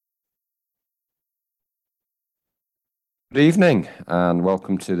Good evening and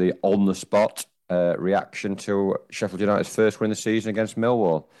welcome to the on the spot reaction to Sheffield United's first win of the season against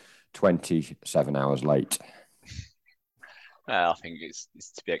Millwall, 27 hours late. I think it's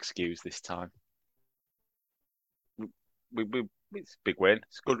to be excused this time. It's a big win.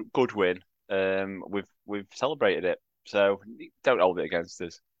 It's a good win. We've celebrated it, so don't hold it against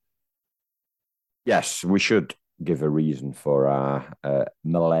us. Yes, we should give a reason for our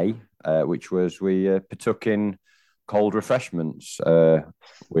melee, which was we partook in cold refreshments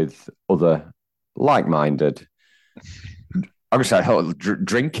with other like-minded. I'm gonna say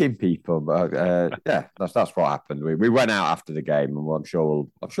drinking people, but yeah, that's what happened. We went out after the game, and I'm sure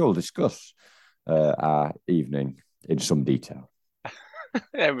we'll discuss our evening in some detail.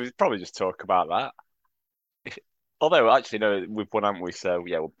 Yeah, we probably just talk about that. Although, actually, no, we've won, haven't we? So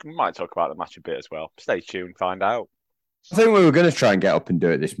yeah, we might talk about the match a bit as well. Stay tuned, find out. I think we were going to try and get up and do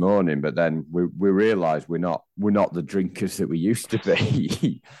it this morning, but then we realised we're not the drinkers that we used to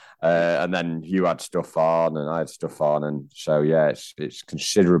be. And then you had stuff on, and I had stuff on, and so yeah, it's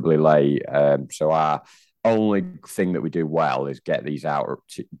considerably late. So our only thing that we do well is get these out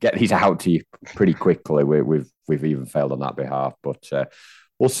to you pretty quickly. We've even failed on that behalf, but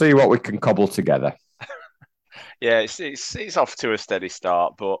we'll see what we can cobble together. Yeah, it's off to a steady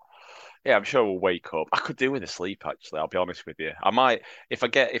start, but yeah, I'm sure we'll wake up. I could do with a sleep actually. I'll be honest with you. I might if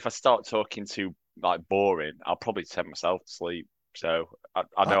I start talking too like boring, I'll probably send myself to sleep. So I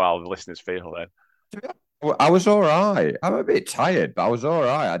I, know how the listeners feel then. I was all right. I'm a bit tired, but I was all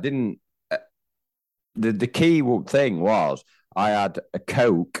right. I didn't. The key thing was I had a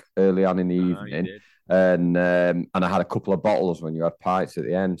Coke early on in the You evening, did. and I had a couple of bottles when you had pints at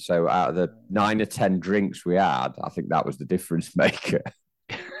the end. So out of the 9 or 10 drinks we had, I think that was the difference maker.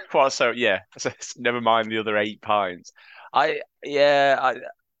 Well, so yeah, so never mind the other 8 pints. I yeah,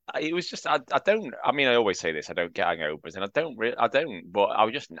 it was just I don't. I mean, I always say this. I don't get hangovers, and I don't. But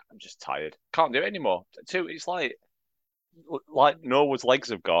I'm just tired. Can't do it anymore. Too. It's like Norwood's legs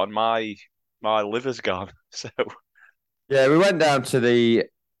have gone. My liver's gone. So Yeah, we went down to they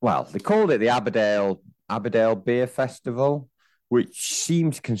called it the Aberdale Beer Festival, which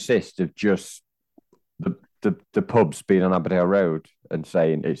seems to consist of just the pubs being on Aberdale Road and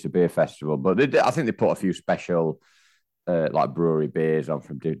saying it's a beer festival. But I think they put a few special like brewery beers on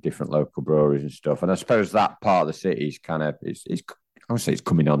from different local breweries and stuff. And I suppose that part of the city is kind of it's I would say it's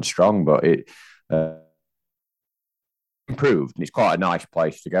coming on strong, but it uh, improved and it's quite a nice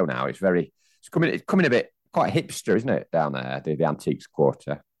place to go now. It's coming a bit quite hipster, isn't it, down there, the Antiques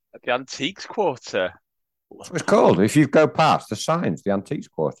Quarter. the Antiques Quarter. That's what it's called. If you go past the signs, the Antiques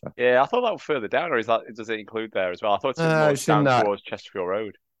Quarter. Yeah, I thought that was further down, or is that does it include there as well? I thought it's No, more it's in down that. towards Chesterfield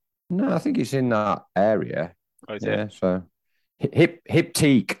Road. No, I think it's in that area. Or is it Yeah, so hip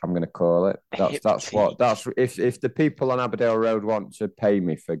teak, I'm going to call it. That's what Hiptique? that's if the people on Aberdale Road want to pay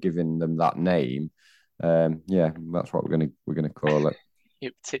me for giving them that name, yeah, that's what we're gonna call it.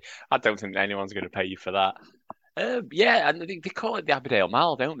 Hiptique. I don't think anyone's going to pay you for that. Yeah, and they call it the Aberdale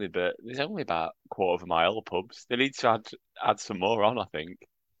Mile, don't they? But there's only about a quarter of a mile of pubs. They need to add some more on, I think.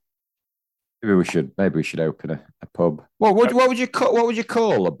 Maybe we should open a pub. What would you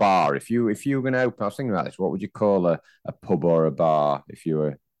call a bar if you were going to open? I was thinking about this. What would you call a pub or a bar if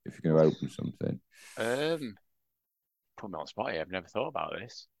you're going to open something? Um, Put me on the spot here. I've never thought about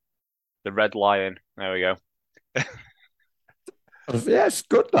this. The Red Lion. There we go. Yeah, it's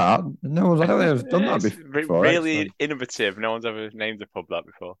good that. No, I don't think I've done Yeah, that it's before. really Excellent. innovative. No one's ever named a pub that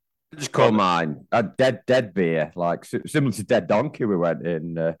before. Just Go call on then. mine a dead beer, like similar to Dead Donkey. We went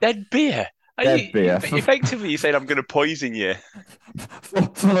in Dead beer. dead beer, Effectively, you said I'm going to poison you.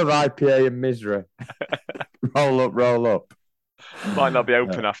 full of IPA and misery. Roll up, roll up. Might not be Yeah.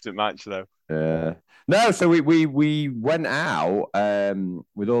 open after the match though. No, so we went out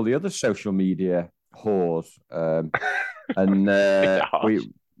with all the other social media whores, and Bit harsh.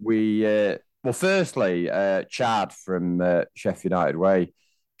 well, firstly, Chad from Sheffield United Way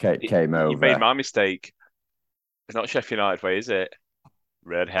came You made over. my mistake. It's not Sheffield United way, is it?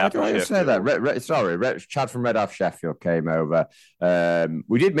 Red Why Half do of I say that? Sheffield. Sorry, Chad from Red Half Sheffield came over.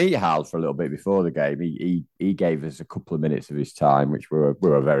 We did meet Hal for a little bit before the game. He gave us a couple of minutes of his time, which we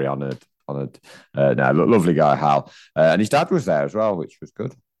were very honoured. Honoured. No, lovely guy, Hal, and his dad was there as well, which was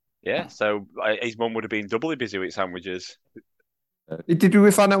good. Yeah, so his mum would have been doubly busy with sandwiches. Did we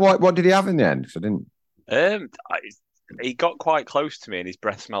find out what did he have in the end? Because I didn't. Um, I, he got quite close to me, and his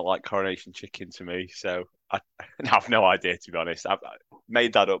breath smelled like coronation chicken to me. So I, I have no idea, to be honest. I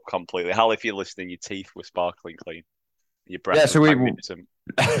made that up completely. Hal, if you're listening, your teeth were sparkling clean. Your Yeah, breath was so we. magnificent.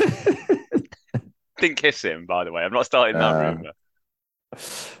 Didn't kiss him, by the way. I'm not starting that uh, rumor.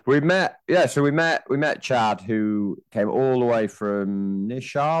 So we met Chad, who came all the way from near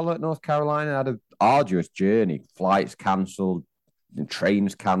Charlotte, North Carolina, had an arduous journey, flights cancelled,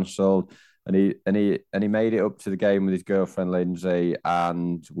 trains cancelled, and he made it up to the game with his girlfriend Lindsay,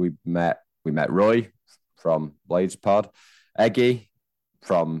 and we met Roy from Blades Pod, Eggy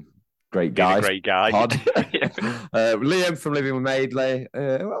from Great Being a Guys great guy. Pod, Liam from Living with Maidley.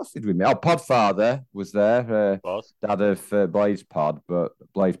 Who else did we meet? Oh, Podfather was there. Was. Dad of Blaze Pod, but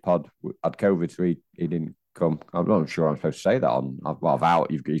Blaze Pod had COVID, so he didn't come. I'm not sure I'm supposed to say that on. I've out.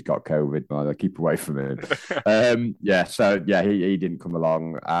 He's got COVID, but I keep away from him. Yeah, so yeah, he didn't come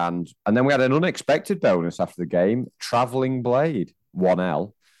along, and then we had an unexpected bonus after the game. Traveling Blade,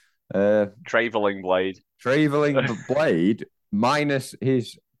 1L. Traveling Blade. Traveling Blade minus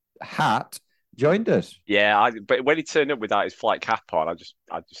his hat joined us. Yeah, but when he turned up without his flight cap on, I just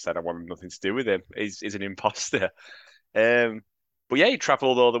said I wanted nothing to do with him. He's an imposter. But yeah, he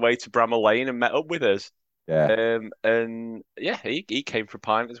travelled all the way to Bramall Lane and met up with us. Yeah. And yeah, he came for a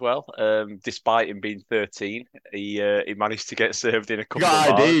pint as well. Despite him being 13, he managed to get served in a couple of Got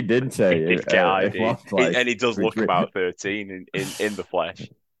bars. ID, didn't he? He did get ID. And he does look Which- about 13 in the flesh.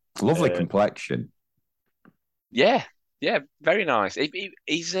 Lovely complexion. Yeah, yeah, very nice.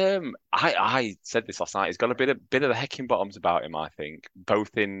 He's I said this last night. He's got a bit of the Heckingbottoms about him, I think,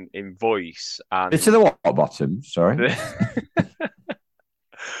 both in voice and Bit of the what bottom, sorry.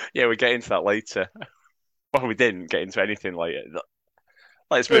 yeah, we'll get into that later. Well, we didn't get into anything later.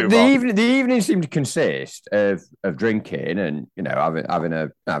 Let's move the on. evening seemed to consist of drinking and having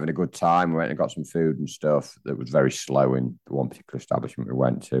a good time. We went and got some food and stuff that was very slow in the one particular establishment we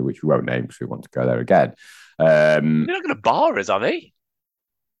went to, which we won't name because we want to go there again. They're not going to bar us, are they?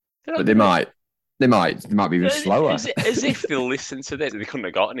 But they might be even slower. As if they'll listen to this. They couldn't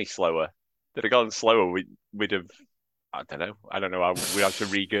have got any slower. They'd have gone slower. We'd have. I don't know. We had to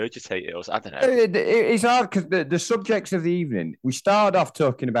regurgitate it. I don't know. It's hard because the subjects of the evening, we started off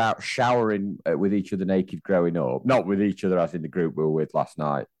talking about showering with each other naked growing up, not with each other as in the group we were with last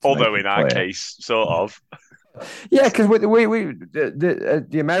night. Although in our case, sort of. Yeah, because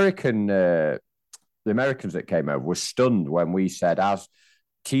the Americans that came over were stunned when we said, as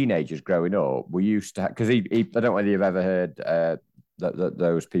teenagers growing up, we used to because I don't know whether you've ever heard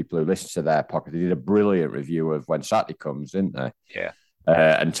those people who listen to their podcast, they did a brilliant review of When Saturday Comes, didn't they? Yeah.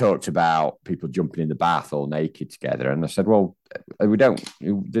 And talked about people jumping in the bath all naked together. And I said, well, there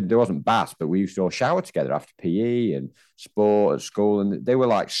wasn't baths, but we used to all shower together after PE and sport at school. And they were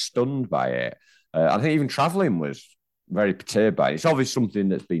like stunned by it. I think even traveling was very perturbed by it. It's obviously something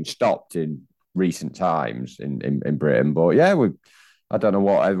that's been stopped in recent times in Britain. But yeah, I don't know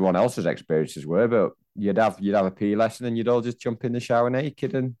what everyone else's experiences were, but you'd have a PE lesson and you'd all just jump in the shower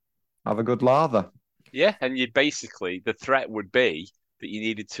naked and have a good lather. Yeah, and the threat would be that you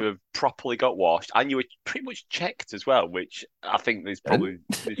needed to have properly got washed, and you were pretty much checked as well, which I think there's probably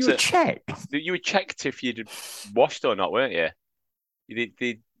you were checked. You were checked if you'd washed or not, weren't you?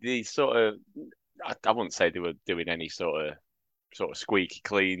 The sort of I wouldn't say they were doing any sort of squeaky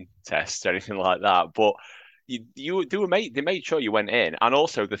clean tests or anything like that, but they made sure you went in, and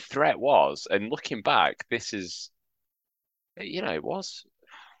also the threat was, and looking back, this is, it was,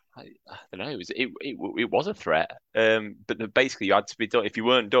 I don't know, it was a threat, but basically you had to be done. If you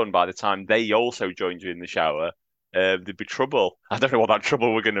weren't done by the time they also joined you in the shower, there'd be trouble. I don't know what that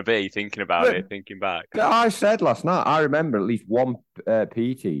trouble were going to be. Thinking back. I said last night, I remember at least one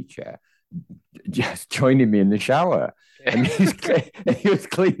PE teacher just joining me in the shower. And he was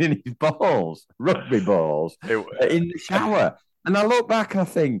cleaning his balls, rugby balls, in the shower. And I look back and I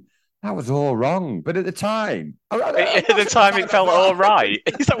think, that was all wrong. But at the time... it felt all right.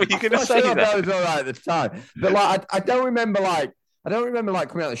 Is that what you're going to say then? That was all right at the time. But I don't remember coming out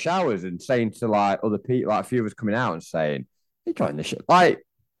of the showers and saying to other people, a few of us coming out and saying, "You got in the shower." I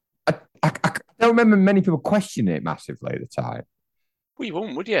don't remember many people questioning it massively at the time. Well, you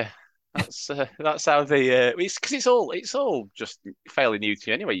wouldn't, would you? That's how they. It's because it's all just fairly new to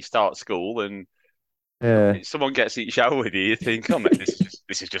you anyway. You start school and someone gets in the shower with you. You think, "Oh man,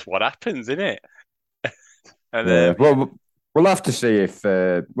 this is just what happens, isn't it?" And well, we'll have to see if.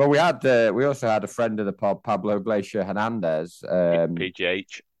 We also had a friend of the pod, Pablo Glacier Hernandez,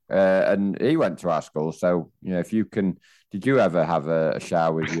 PGH, and he went to our school. So if you can. Did you ever have a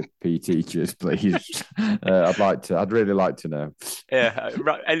shower with your PE teachers, please? I'd really like to know. Yeah,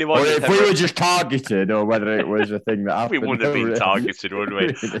 anyone. Or if we were just targeted, or whether it was a thing that happened. We wouldn't have been targeted, would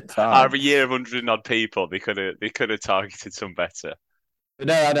we? Out of a year of 100 odd people, they could have targeted some better.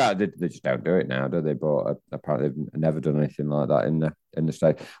 No, they just don't do it now, do they? But apparently, they've never done anything like that in the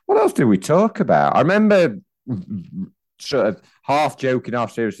States. What else did we talk about? I remember sort of half joking,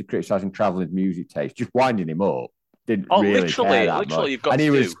 half seriously criticising Traveller's music taste, just winding him up. Didn't Oh, really care that much. literally, you've got And to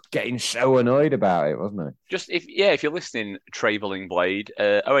he do was getting so annoyed about it, wasn't he? just if you're listening, Travelling Blade,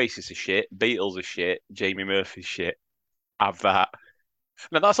 Oasis is shit, Beatles are shit, Jamie Murphy's shit. Have that.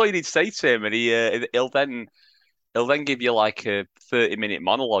 Now that's all you need to say to him, and he'll then give you like a 30-minute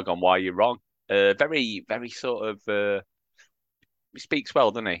monologue on why you're wrong. Very very sort of he speaks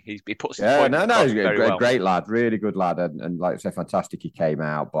well, doesn't he? He puts his Yeah, point no, across he's a very great, well. great lad, really good lad, and like I say, fantastic. He came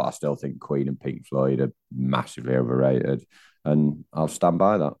out, but I still think Queen and Pink Floyd are massively overrated, and I'll stand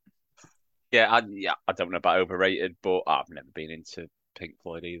by that. Yeah, I don't know about overrated, but I've never been into Pink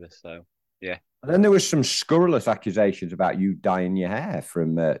Floyd either. So yeah, And then there was some scurrilous accusations about you dyeing your hair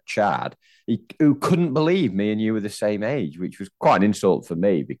from Chad, who couldn't believe me and you were the same age, which was quite an insult for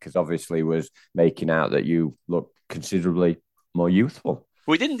me because obviously was making out that you look considerably more youthful.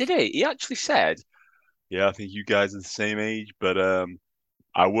 we didn't, did he? He actually said, "Yeah, I think you guys are the same age, but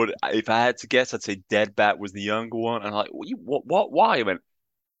I would if I had to guess, I'd say Dead Bat was the younger one." And I'm like, what? Why? He went,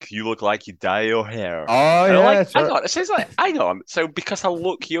 "You look like you dye your hair." Oh And I'm yeah, like, hang so on. It says like, hang on. So because I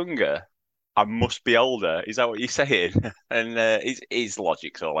look younger, I must be older. Is that what you're saying? And his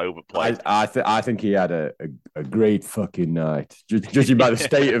logic's all over the place. I think he had a great fucking night. Just judging by the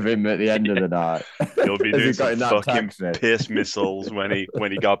state of him at the end of the night, He'll be as doing he got some in that fucking taxi. piss missiles when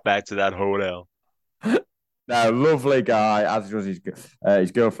he got back to that hotel. No, lovely guy. As was his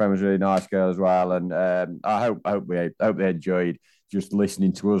girlfriend was a really nice girl as well, and I hope they enjoyed just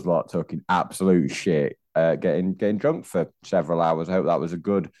listening to us lot talking absolute shit, getting drunk for several hours. I hope that was a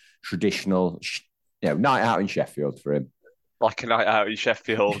good traditional, night out in Sheffield for him. Like a night out in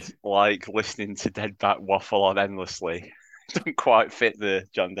Sheffield, like listening to Dead Bat waffle on endlessly. Doesn't quite fit the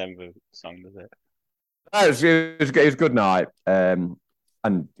John Denver song, does it? No, it was a good night, and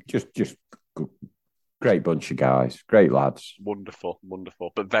just good, great bunch of guys, great lads. Wonderful,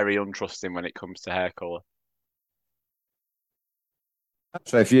 wonderful, but very untrusting when it comes to hair colour.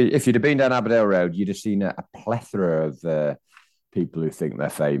 So if you'd have been down Aberdale Road, you'd have seen a plethora of people who think they're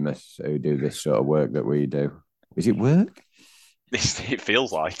famous who do this sort of work that we do. Is it work? It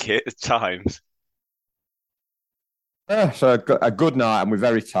feels like it at times. Yeah, so a good night, and we're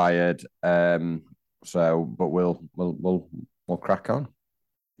very tired. But we'll crack on.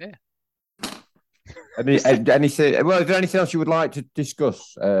 Yeah. Anything? Well, is there anything else you would like to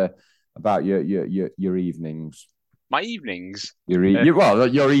discuss about your evenings? My evenings. Your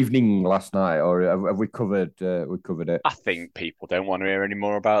evening last night, or have we covered it? I think people don't want to hear any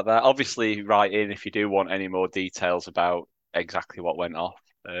more about that. Obviously, write in if you do want any more details about exactly what went off.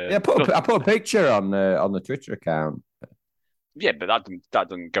 Yeah, I put a picture on the Twitter account. Yeah, but that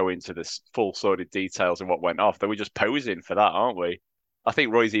doesn't go into the full sordid details of what went off. Though we're just posing for that, aren't we? I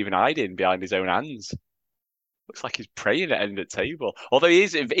think Roy's even hiding behind his own hands. Looks like he's praying at end of table. Although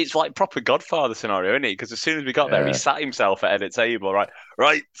it's like proper Godfather scenario, isn't it? Because as soon as we got there, he sat himself at end of table,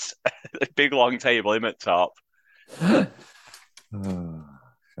 right, big long table, him at top. So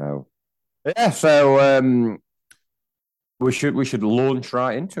yeah, so we should launch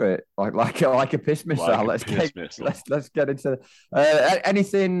right into it, like a piss missile. Like let's get into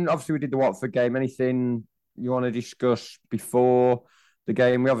anything. Obviously, we did the Watford game. Anything you want to discuss before the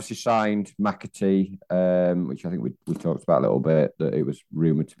game? We obviously signed McAtee, which I think we talked about a little bit, that it was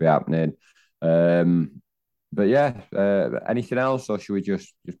rumoured to be happening. But yeah, anything else, or should we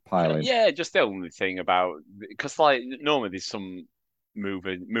just pile in? Yeah, just the only thing about because like normally there's some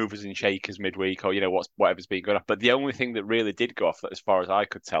movers and shakers midweek, or whatever's been going on. But the only thing that really did go off, as far as I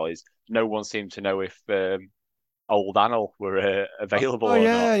could tell, is no one seemed to know if old Anil were available or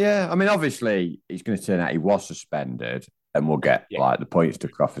not. Yeah. I mean, obviously, it's going to turn out he was suspended, and we'll get like the points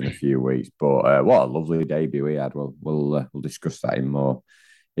took off in a few weeks. But what a lovely debut he had. We'll discuss that in more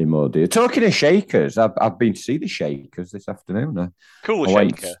detail. Talking of shakers, I've been to see the Shakers this afternoon. Cool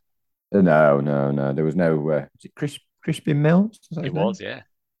shaker. No. There was no. Is it Crispin Mills? It was, yeah.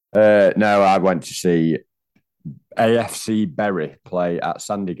 No, I went to see AFC Bury play at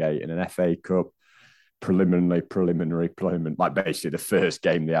Sandygate in an FA Cup preliminary, like basically the first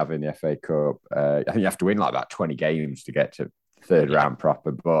game they have in the FA Cup. I think you have to win like about 20 games to get to third round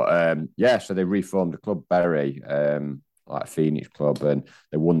proper. But so they reformed the club Bury, like Phoenix Club, and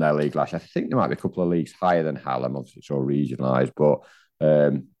they won their league last year. I think there might be a couple of leagues higher than Hallam. Obviously, it's all regionalised, but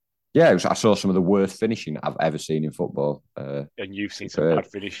I saw some of the worst finishing I've ever seen in football. And you've seen some bad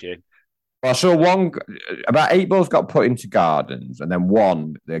finishing. Well, I saw one, about 8 balls got put into Gardens, and then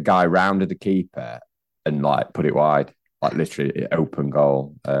the guy rounded the keeper and like put it wide. like literally open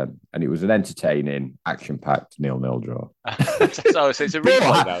goal, and it was an entertaining, action-packed 0-0 draw. So it's a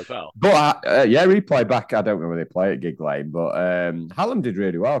replay now as well. But yeah, replay back. I don't know where they play at Gig Lane, but Hallam did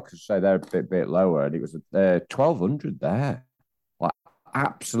really well because they're a bit lower, and it was 1,200 there, like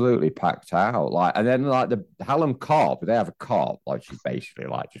absolutely packed out. Like, and then like the Hallam Cop, they have a cop, like she's basically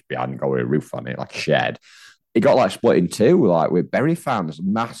like just behind got a roof on it, like a shed. It got like split in two, like with Bury fans,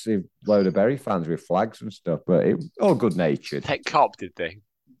 massive load of Bury fans with flags and stuff, but it was all good natured. Tech Cop, did they?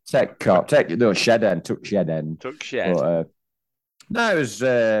 Tech Cop, Shed End, took Shed End. Took Shed. But, no, it was all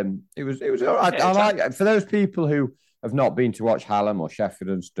right. Yeah, I like it. For those people who have not been to watch Hallam or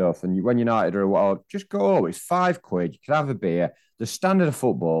Sheffield and stuff, and when United are well, just go. It's £5. You can have a beer. The standard of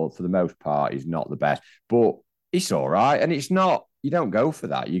football, for the most part, is not the best, but it's all right. And it's not. You don't go for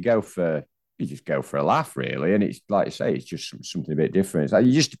that. You just go for a laugh, really. And it's like you say, it's just something a bit different. It's like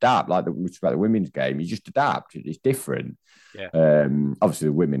you just adapt. Like about the women's game, you just adapt. It's different. Yeah. Obviously,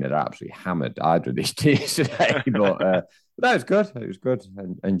 the women are absolutely hammered either of these teams today, but that was good. It was good.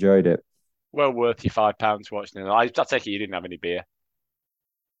 I enjoyed it. Well worth your £5 watching it. I take it you didn't have any beer.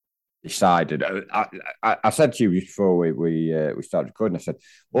 Decided. I said to you before we started recording. I said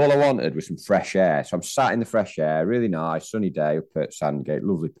all I wanted was some fresh air. So I'm sat in the fresh air, really nice sunny day up at Sandgate,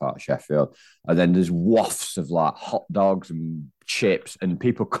 lovely part of Sheffield. And then there's wafts of like hot dogs and chips, and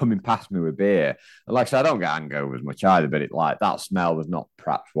people coming past me with beer. And like I said, I don't get hangovers much either, but it like that smell was not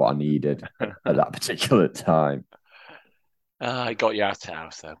perhaps what I needed at that particular time. It got you out of the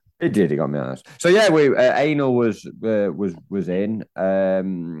house though. It did. It got me out of the house. So yeah, Anal was in.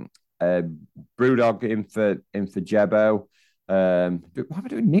 Brewdog in for Jebbo. Why am I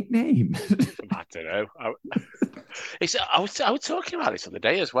doing nicknames? I don't know. I was talking about this the other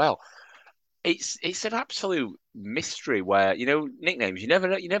day as well. It's an absolute mystery where nicknames you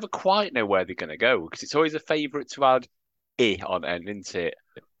never quite know where they're going to go, because it's always a favourite to add on end, isn't it?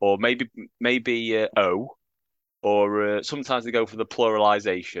 Or maybe O, or sometimes they go for the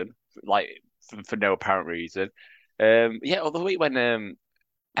pluralization, like for no apparent reason. Although when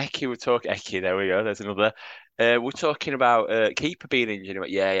Eki were talking. Eki, there we go. There's another. We're talking about keeper being injured.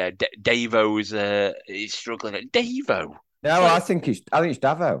 Davo's he's struggling. Davo? No, I think it's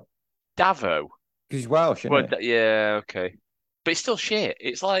Davo. Davo? Because he's Welsh, isn't he? Yeah, okay. But it's still shit.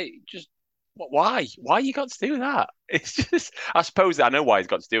 It's like, just why? Why you got to do that? It's just. I suppose I know why he's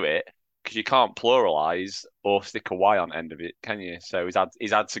got to do it, because you can't pluralize or stick a Y on end of it, can you? So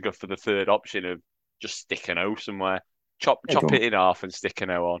he's had to go for the third option of just stick an O somewhere. Chop it in half and stick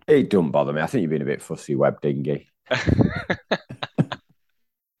an O on. It don't bother me. I think you've been a bit fussy, Web Dingy.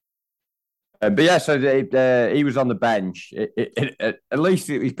 But yeah, so he was on the bench. At least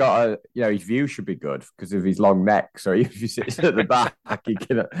he's got his view should be good because of his long neck. So if he sits at the back, he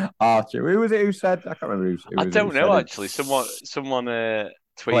can arch it. Who was it who said? I can't remember who. I don't know actually. Someone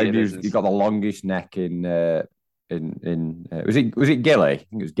tweeted. He got the longest neck in. Was it Gilly? I think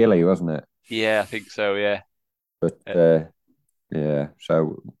it was Gilly, wasn't it? Yeah, I think so. Yeah. But yeah,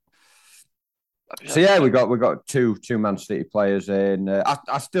 so yeah, we got two Man City players in.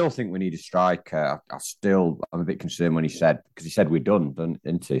 I still think we need a striker. I'm a bit concerned when he said we're done,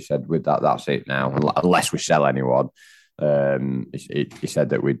 didn't he? He said with that's it now, unless we sell anyone. He said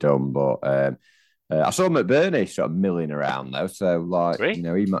that we're done, but I saw McBurney sort of milling around though. So like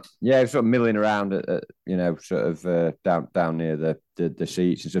really? he sort of milling around at sort of down near the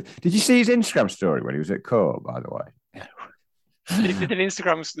seats and stuff. Did you see his Instagram story when he was at court? By the way, he did an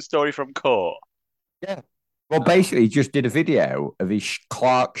Instagram story from court. Yeah. Well, basically, he just did a video of his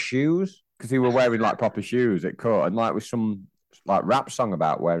Clark shoes because he were wearing like proper shoes at court, and like with some like rap song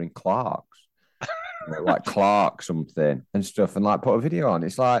about wearing Clarks, like Clark something and stuff, and like put a video on.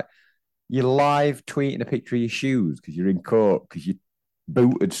 It's like you're live tweeting a picture of your shoes because you're in court because you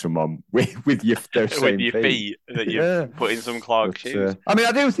booted someone with your feet that you put in some Clark shoes. I mean,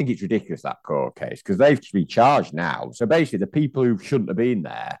 I do think it's ridiculous, that court case, because they've to be charged now. So basically, the people who shouldn't have been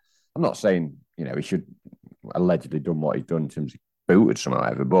there. I'm not saying he should allegedly done what he's done in terms of booted someone or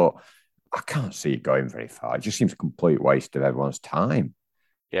whatever, but I can't see it going very far. It just seems a complete waste of everyone's time.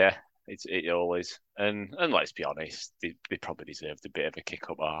 Yeah, it always. And let's be honest, they probably deserved a bit of a kick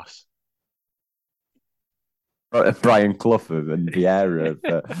up arse. Brian Clough and Vieira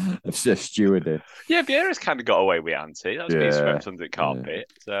of stewarding. Yeah, Vieira's kind of got away with anti. That's been swept under the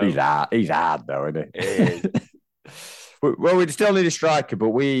carpet. So. He's hard though, isn't he? It is. Well, we still need a striker, but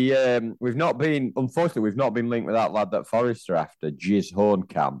we've not been linked with that lad that Forrester after, Jizz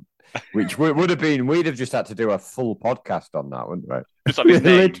Hornkamp, which would have been, we'd have just had to do a full podcast on that, wouldn't we? Just on his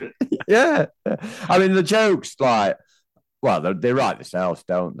name. Yeah. I mean, the jokes, they write themselves,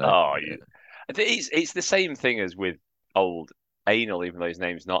 don't they? Oh, yeah. It's the same thing as with old Anal, even though his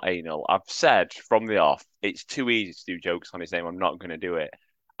name's not Anal. I've said from the off, it's too easy to do jokes on his name. I'm not going to do it.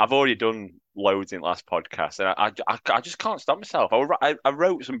 I've already done loads in the last podcast, and I just can't stop myself. I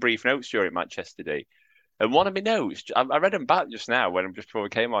wrote some brief notes during Manchester Day, and one of my notes, I read them back just now when just before we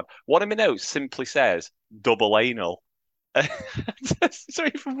came on. One of my notes simply says double anal. So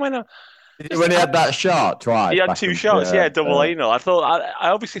even when When he had that shot he twice had back two and shots, yeah, double anal. I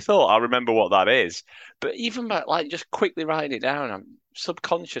obviously thought I remember what that is, but even by, like just quickly writing it down, I'm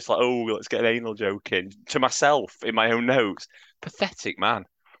subconscious like, oh, let's get an anal joke in to myself in my own notes. Pathetic man.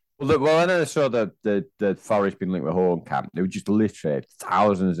 Well, I saw the Forest being linked with Horncamp. There were just literally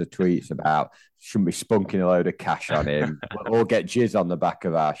thousands of tweets about shouldn't be spunking a load of cash on him, or get jizz on the back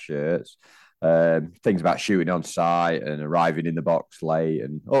of our shirts. Things about shooting on site and arriving in the box late,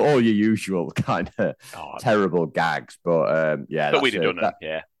 and all your usual kind of terrible gags. But yeah, but we'd have done them.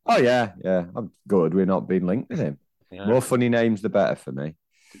 Yeah. Oh yeah, yeah. I'm good. We're not being linked with him. Yeah. More funny names, the better for me.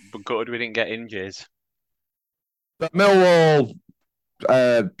 But good, we didn't get in jizz. But Millwall.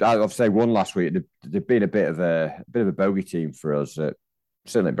 I'll say won last week. They've been a bit of a bogey team for us.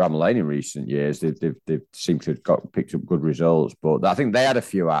 Certainly at Bramall Lane in recent years, they've seemed to have picked up good results. But I think they had a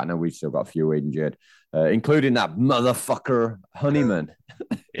few out. I know we've still got a few injured, including that motherfucker Honeyman.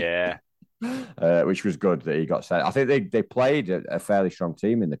 Yeah. Which was good that he got sent. I think they played a fairly strong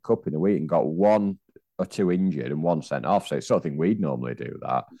team in the cup in the week and got one or two injured and one sent off. So it's something we'd normally do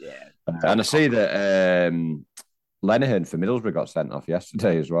that. Yeah. And I see that Lenihan for Middlesbrough got sent off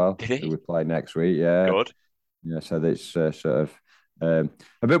yesterday as well. Did he? We play next week. Yeah. Good. Yeah. So that's sort of.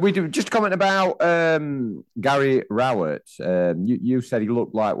 But we do just comment about Gary Rowett. You said he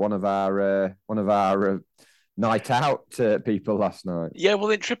looked like one of our night out people last night. Yeah, well,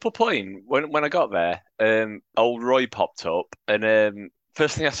 in Triple Point, when I got there, old Roy popped up, and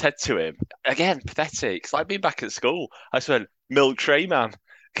first thing I said to him, again, pathetic. It's like being back at school. I said, "Milk tray man,"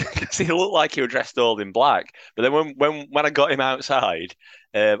 because he looked like he was dressed all in black. But then when I got him outside,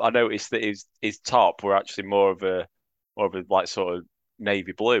 I noticed that his top were actually more of a like sort of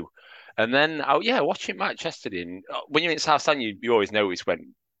navy blue. And then, watching match yesterday, and when you're in South Stand, you always notice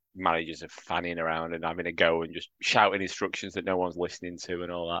when managers are fanning around and having a go and just shouting instructions that no one's listening to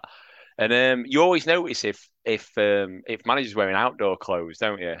and all that. And you always notice if managers wearing outdoor clothes,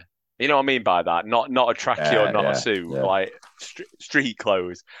 don't you? You know what I mean by that? Not a trackie or not a suit, like street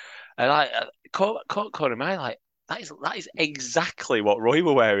clothes. And I caught him eye like that is exactly what Roy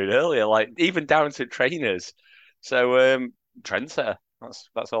were wearing earlier, like even down to trainers. So trendsetter.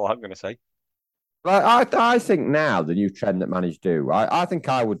 That's all I'm going to say. I think now the new trend that managers do, I think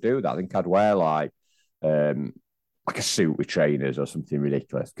I would do that. I think I'd wear like a suit with trainers or something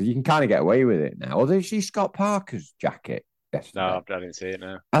ridiculous because you can kind of get away with it now. Although you see Scott Parker's jacket yesterday. No, I didn't see it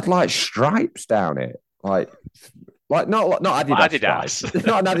now. Had like stripes down it, like not Adidas. Stripes.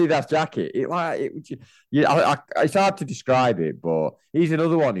 Not an Adidas jacket. It's hard to describe it, but he's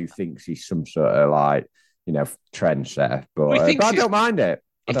another one who thinks he's some sort of like trendsetter. But I don't mind it.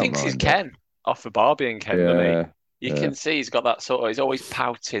 He thinks he's Ken off of Barbie and Ken, doesn't he? You can see he's got that sort of. He's always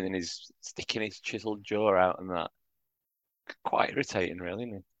pouting and he's sticking his chiseled jaw out and that. Quite irritating, really,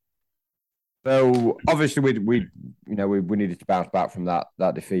 isn't it? So obviously we needed to bounce back from that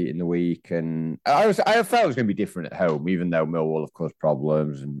defeat in the week, and I felt it was going to be different at home, even though Millwall have caused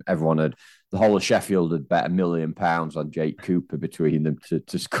problems, and the whole of Sheffield had bet £1 million on Jake Cooper between them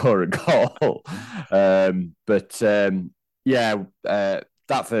to score a goal. That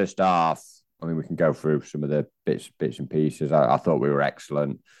first half, I mean, we can go through some of the bits and pieces. I thought we were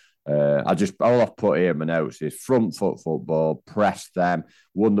excellent. All I've put here in my notes is front foot football, pressed them,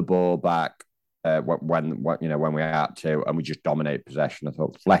 won the ball back when we had to, and we just dominated possession. I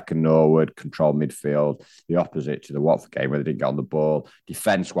thought Fleck and Norwood controlled midfield, the opposite to the Watford game where they didn't get on the ball.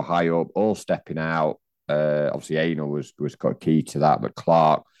 Defence were high up, all stepping out. Obviously, Anal was key to that, but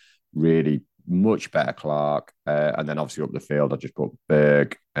Clark really much better. Clark, and then obviously up the field, I just put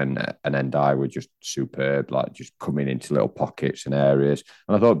Berg and Endai were just superb, like just coming into little pockets and areas.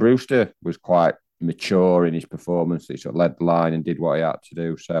 And I thought Brewster was quite mature in his performance. He sort of led the line and did what he had to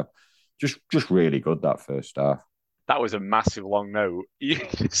do. So just really good that first half. That was a massive long note. You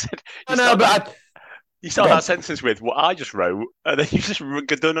said. You start that sentence with what I just wrote, and then you just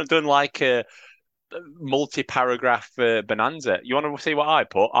done like a multi-paragraph bonanza. You want to see what I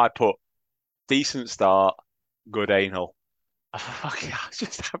put? I put decent start, good anal. It's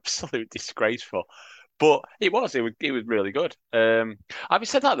just absolute disgraceful. But it was really good. Having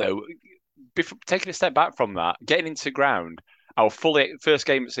said that though, before taking a step back from that, getting into ground, I was fully first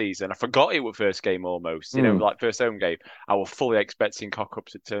game of the season. I forgot it was first game almost. Mm. Like first home game. I was fully expecting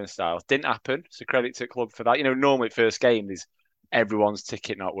cock-ups at Turnstiles. Didn't happen. So credit to the club for that. Normally first game there's everyone's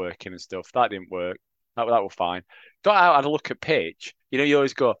ticket not working and stuff. That didn't work. That was fine. Got out, had a look at pitch. You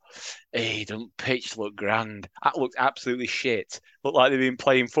always go, hey, don't pitch look grand. That looked absolutely shit. Looked like they've been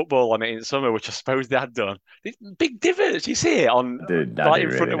playing football on it in summer, which I suppose they had done. Big divots. You see it on Dude, I right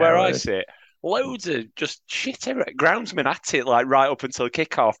didn't in front really of where know I it. sit. Loads of just shit everywhere. Groundsman at it like right up until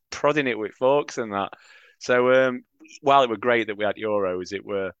kickoff, prodding it with forks and that. So while it were great that we had Euros, it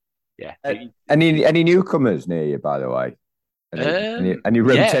were yeah. Any newcomers near you, by the way? Any Yeah,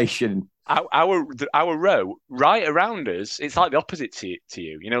 rotation? our row right around us, it's like the opposite to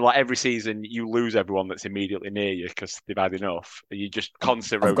you. Like every season you lose everyone that's immediately near you because they've had enough. You just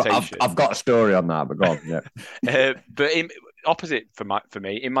constant rotation. I've got a story on that, but go on. Yeah. But opposite for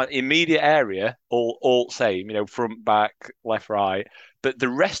me in my immediate area, all same. Front, back, left, right. But the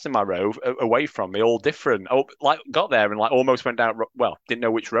rest of my row away from me, all different. Oh, like got there and like almost went down. Well, didn't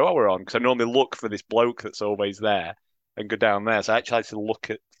know which row I were on because I normally look for this bloke that's always there and go down there. So I actually had to look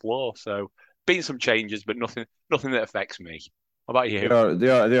at the floor. So been some changes, but nothing that affects me. How about you?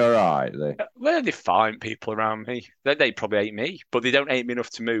 They're all right. Well, they find people around me. They probably hate me, but they don't hate me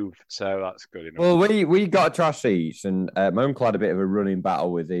enough to move. So that's good enough. Well, we got to our seats, and my uncle had a bit of a running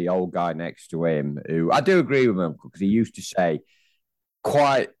battle with the old guy next to him, who I do agree with my uncle because he used to say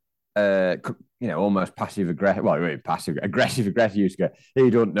quite, almost passive aggressive. Well, really passive aggressive. Used to go, he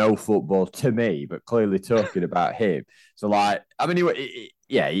don't know football to me, but clearly talking about him. So, like, I mean,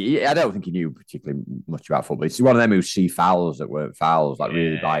 I don't think he knew particularly much about football. He's one of them who see fouls that weren't fouls, like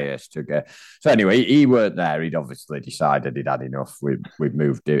really biased to go. So anyway, he weren't there. He'd obviously decided he'd had enough. We've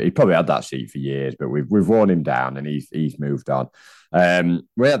moved him. He probably had that seat for years, but we've worn him down, and he's moved on.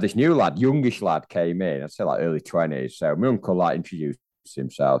 We had this new lad, youngish lad, came in. I'd say like early 20s. So my uncle like introduced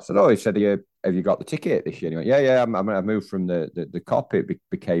himself. So he said, have you got the ticket this year? And he went, yeah. I moved from the cop. It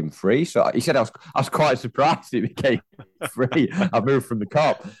became free. So he said, I was quite surprised it became free. I moved from the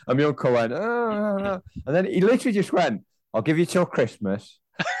cop. And my uncle went, oh. And then he literally just went, I'll give you till Christmas.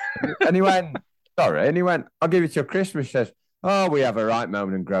 And he went, sorry. And he went, I'll give you till Christmas. He says, oh, we have a right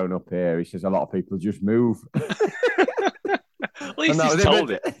moment and grown up here. He says, a lot of people just move. At least he's told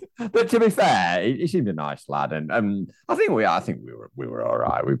it. But to be fair, he seemed a nice lad, and I think we were all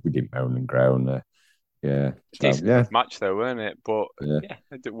right. We didn't moan and groan. Yeah, decent match though, weren't it? But yeah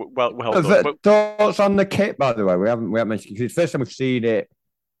well done. Thoughts on the kit, by the way? We haven't mentioned because it's the first time we've seen it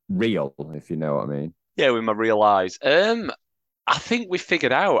real, if you know what I mean. Yeah, with my real eyes. I think we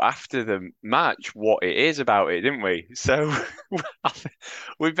figured out after the match what it is about it, didn't we? So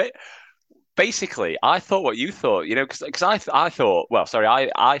we basically, I thought what you thought, because I thought, well, sorry,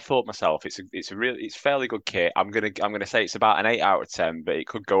 I thought myself, it's fairly good kit. I'm gonna say it's about an 8 out of 10, but it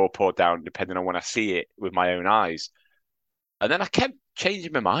could go up or down depending on when I see it with my own eyes. And then I kept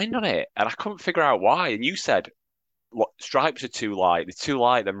changing my mind on it, and I couldn't figure out why. And you said, "What stripes are too light? They're too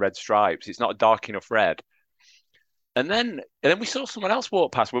light than red stripes. It's not a dark enough red." And then we saw someone else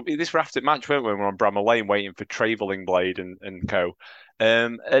walk past. This were after match, weren't we? We were on Bramall Lane waiting for Travelling Blade and co.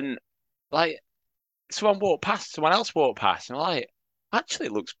 And like someone else walked past, and I'm like, actually,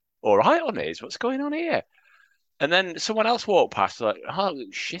 it looks all right on his. What's going on here? And then someone else walked past, like, oh, it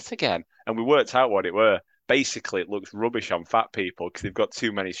looks shit again. And we worked out what it were. Basically, it looks rubbish on fat people because they've got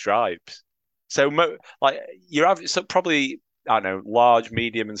too many stripes. So, so probably, I don't know, large,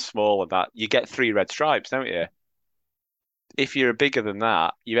 medium, and small, and that you get 3 red stripes, don't you? If you're bigger than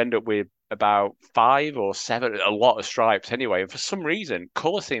that, you end up with about 5 or 7, a lot of stripes anyway. And for some reason,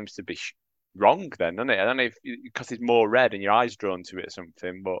 colour seems to be wrong then, doesn't it? I don't know if because it's more red and your eyes drawn to it or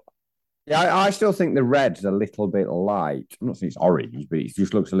something, but yeah, I still think the red's a little bit light. I'm not saying it's orange, but it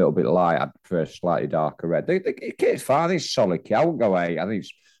just looks a little bit light. I prefer a slightly darker red. The kit's fine. I think it's solid kit. I won't go 8. I think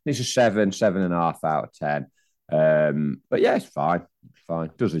it's a 7.5 out of 10. But yeah, it's fine. It's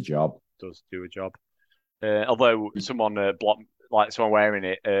fine. Does the job. Does do a job. Although someone someone wearing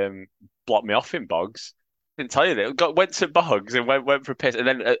it blocked me off in Boggs. Didn't tell you that. Went to Boggs and went for a piss, and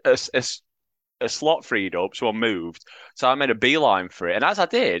then a slot freed up. Someone moved, so I made a beeline for it. And as I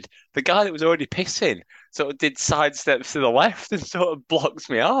did, the guy that was already pissing sort of did side steps to the left and sort of blocks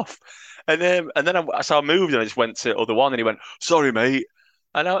me off. And then I moved and I just went to the other one, and he went, "Sorry, mate."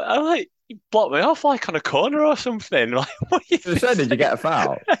 And I'm like, "You blocked me off like on a corner or something." Like, what you said, did you get a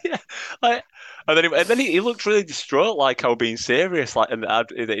foul? Yeah, like. And then he looked really distraught, like I was being serious, like and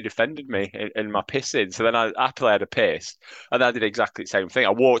that he defended me in my pissing. So then I happily had a piss, and I did exactly the same thing. I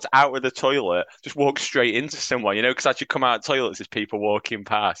walked out of the toilet, just walked straight into someone, because I should come out of toilets as people walking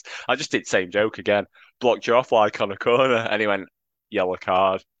past. I just did the same joke again, blocked you off like on a corner, and he went yellow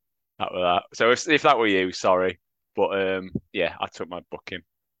card. That was that. So if that were you, sorry, but yeah, I took my booking.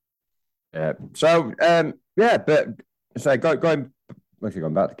 Yeah. So yeah, but so going actually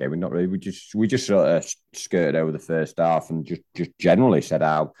going back to the game, we're not really. We just sort of skirted over the first half and just generally said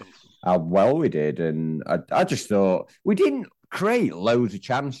how well we did, and I just thought we didn't create loads of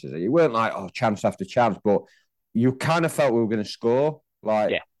chances. It weren't like chance after chance, but you kind of felt we were going to score.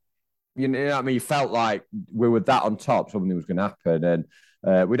 Like Yeah. you know what I mean? You felt like we were that on top, something was going to happen,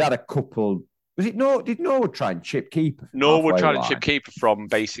 and we'd had a couple. Was it no? Did Norwood try and chip keeper from Norwood halfway trying to chip line? keeper from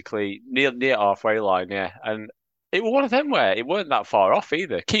basically near halfway line, yeah. And it was one of them where it weren't that far off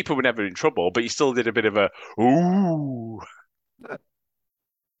either. Keeper were never in trouble, but he still did a bit of a ooh.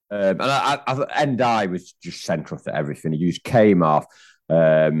 And Ndai was just central to everything. He just came off.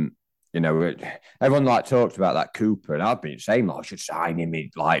 Um, everyone like talked about that Cooper, and I've been saying like I should sign him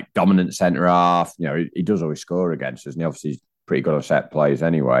in like dominant centre half. He does always score against us, and obviously he's pretty good on set plays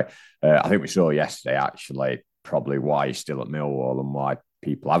anyway. I think we saw yesterday actually probably why he's still at Millwall and why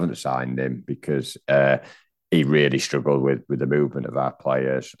people haven't signed him because he really struggled with the movement of our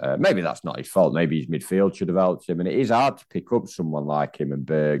players. Maybe that's not his fault. Maybe his midfield should have helped him. And it is hard to pick up someone like him and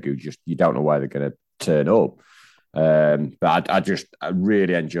Berg, who just you don't know where they're going to turn up. But I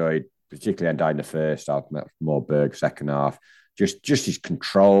really enjoyed, particularly Endine the first half, more Berg second half. Just his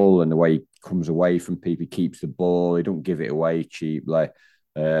control and the way he comes away from people, he keeps the ball, he don't give it away cheaply.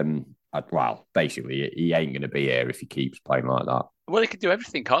 Basically, he ain't going to be here if he keeps playing like that. Well, he can do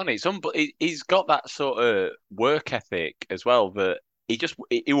everything, can't he? He's got that sort of work ethic as well that he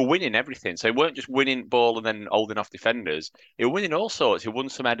was winning everything. So he weren't just winning ball and then holding off defenders. He was winning all sorts. He won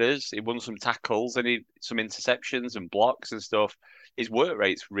some headers, he won some tackles, and he some interceptions and blocks and stuff. His work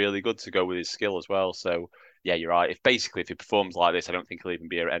rate's really good to go with his skill as well. So yeah, you're right. If he performs like this, I don't think he'll even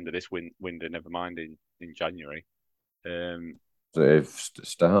be at the end of this window. Never mind in January. Um, Positive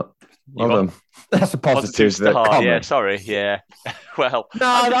start. you Well got done. That's a positive positive start. Yeah, comment. sorry. Yeah. Well,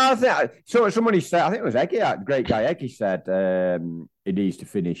 No, no, I think so. Somebody said, I think it was Eggy, the great guy Eggy said he needs to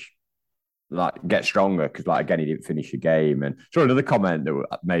finish, like get stronger because, like, again, he didn't finish a game. And so another comment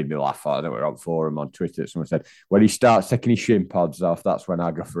that made me laugh. I know we were on forum on Twitter. Someone said when he starts taking his shin pods off, that's when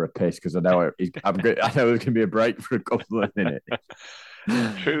I go for a piss because I know there's gonna be a break for a couple of minutes.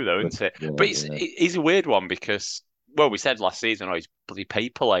 true though, But, isn't it? yeah, But yeah. he's a weird one because well, we said last season, oh, he's bloody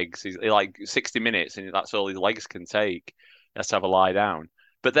paper legs. He's like 60 minutes, and that's all his legs can take. He has to have a lie down.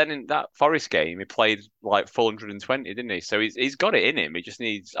 But then in that Forest game, he played like full 120, didn't he? So he's got it in him. He just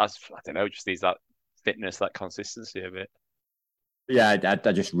needs, I don't know, just needs that fitness, that consistency of it. Yeah,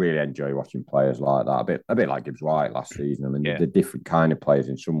 I just really enjoy watching players like that. A bit like Gibbs White last season. I mean, Yeah. they're different kind of players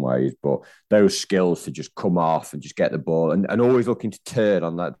in some ways, but those skills to just come off and just get the ball and always looking to turn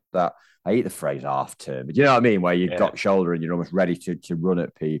on that. I hate the phrase half turn, but you know what I mean, where you've Yeah. got shoulder and you're almost ready to run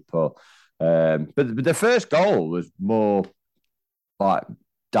at people. But the first goal was more like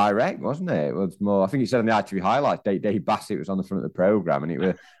direct, wasn't it? It was more. I think it said on the ITV highlights, Dave Bassett was on the front of the program, and it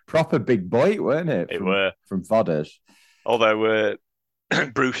was proper big boy, weren't it? It From were. from Fodders. Although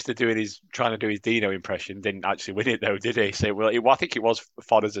Brewster trying to do his Dino impression didn't actually win it though, did he? So I think it was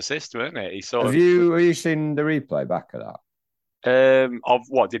Fodder's assist, wasn't it? He sort Have you seen the replay back of that? of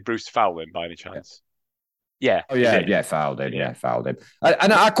what did Brewster foul him by any Yeah. chance? Yeah, Oh he yeah, did. yeah, fouled him. Yeah. Yeah, fouled him.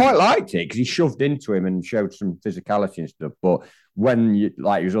 And I quite liked it because he shoved into him and showed some physicality and stuff. But when he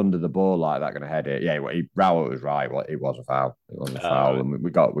was under the ball like that, going to head it, yeah, Rowell was right. Well, it was a foul. It was a foul, Uh, and we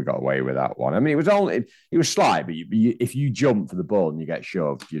got away with that one. I mean, it was slight, but if you jump for the ball and you get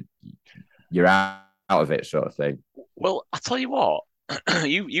shoved, you're out of it, sort of thing. well, I tell you what,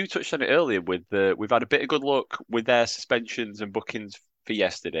 you touched on it earlier with we've had a bit of good luck with their suspensions and bookings for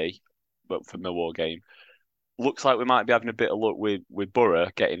yesterday, but for Millwall game. Looks like we might be having a bit of luck with Borough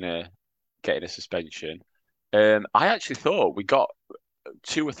getting a suspension. I actually thought we got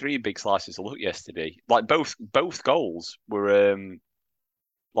two or three big slices of luck yesterday. Like both goals were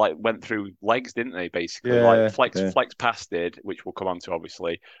like went through legs, didn't they? Basically, like Yeah, Flex yeah. Flex passed it, which we'll come on to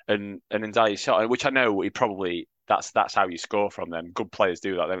obviously, and Ndiaye shot, which I know he probably that's how you score from them. Good players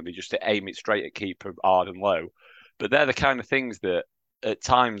do that, don't they? Just to aim it straight at keeper, hard and low. But they're the kind of things that at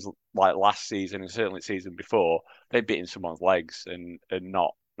times, like last season and certainly the season before, they've beaten someone's legs and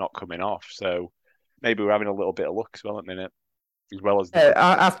not coming off. So maybe we're having a little bit of luck as well at the minute. as well as the good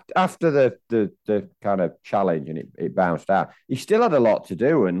stuff. After the kind of challenge and it bounced out, he still had a lot to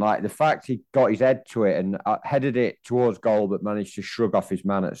do. And like the fact he got his head to it and headed it towards goal, but managed to shrug off his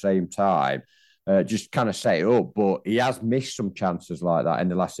man at the same time, just kind of set it up. But he has missed some chances like that in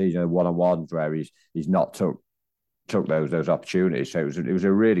the last season, one-on-ones where he's not took those opportunities. So it was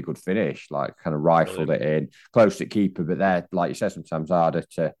a really good finish, like kind of rifled it in, close to keeper, but there, like you said, sometimes harder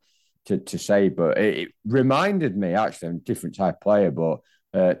to say. But it reminded me actually, I'm a different type of player, but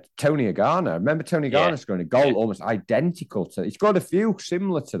Tony Agana. Remember Tony Agana scoring a goal almost identical to. He's got a few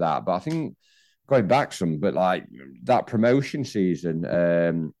similar to that, but I think going back some, but like that promotion season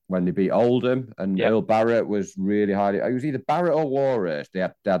when they beat Oldham and Earl Barrett was really high. It was either Barrett or Warhurst. They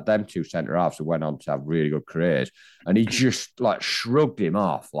had them two centre halves who went on to have really good careers, and he just like shrugged him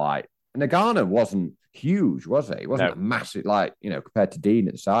off. Like Nagana wasn't huge, was it? He wasn't a massive, like, compared to Dean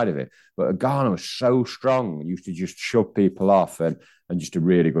at the side of it. But Agana was so strong, used to just shove people off and just a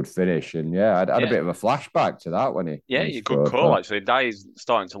really good finish. And I had a bit of a flashback to that when he. Yeah, you good call, actually. Dye's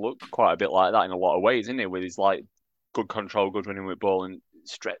starting to look quite a bit like that in a lot of ways, isn't he? With his like good control, good running with ball, and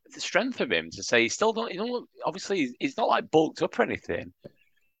the strength of him to say he still don't, look, obviously he's not like bulked up or anything.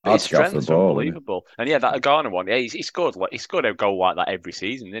 But his strength's unbelievable. And that Agana one, he scored a goal like that every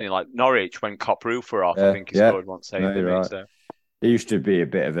season, didn't he? Like Norwich when Cop Roof were off, I think he scored one save. Right. So. He used to be a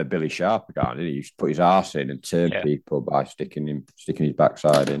bit of a Billy Sharp guy. He used to put his arse in and turn people by sticking his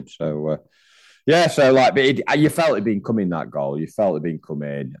backside in. So so like, but you felt it being coming, that goal. You felt it being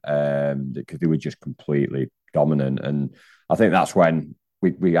coming because they were just completely dominant. And I think that's when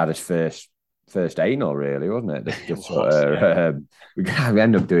we had his first anal, really, wasn't it? We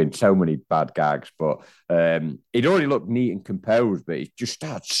ended up doing so many bad gags, but he'd already looked neat and composed, but he just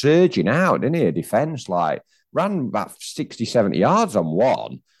started surging out, didn't he? A defence, like, ran about 60, 70 yards on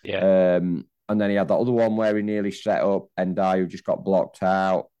one. Yeah. And then he had that other one where he nearly set up Endai, who just got blocked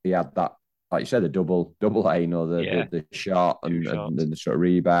out. He had that, like you said, the double anal, the shot and the sort of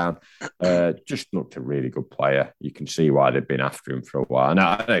rebound. Just looked a really good player. You can see why they've been after him for a while. And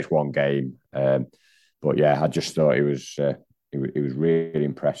I know it's one game, but I just thought it was really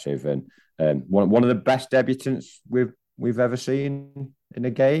impressive and one of the best debutants we've ever seen in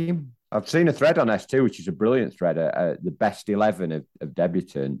a game. I've seen a thread on S2, which is a brilliant thread, the best 11 of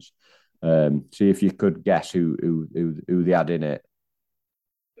debutants. See if you could guess who they had in it.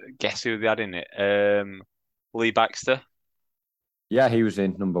 Guess who they had in it? Lee Baxter. Yeah, he was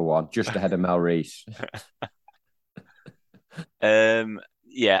in number one, just ahead of Mel Reese. I don't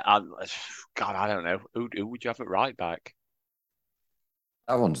know. Who would you have at right back?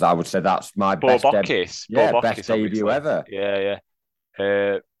 I would say that's my best debut. Best debut ever. Yeah.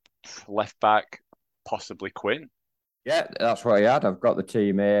 Left back, possibly Quinn. Yeah, that's what he had. I've got the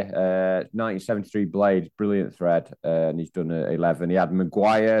team here. 1973 Blades, brilliant thread, and he's done 11. He had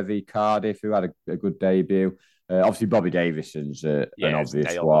Maguire v Cardiff, who had a good debut. Obviously, Bobby Davison's an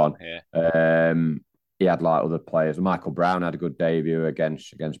obvious one. He had like other players. Michael Brown had a good debut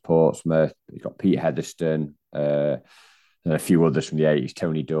against Portsmouth. He's got Pete Heatherstone, and a few others from the 80s,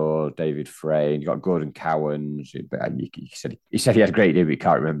 Tony Dawes, David Frayne. You got Gordon Cowans. He said he had a great debut. He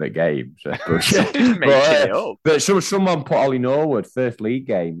can't remember games. But someone put Ollie Norwood first league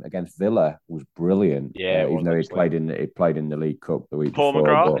game against Villa was brilliant. Yeah, even though he played in the League Cup the week Paul before.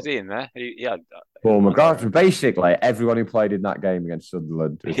 McGrath was he in there? Paul McGrath. Basically, everyone who played in that game against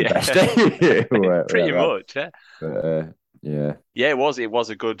Sunderland was the best. Pretty much, yeah. But, it was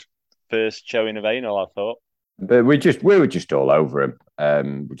a good first showing of Anal, I thought. But we were just all over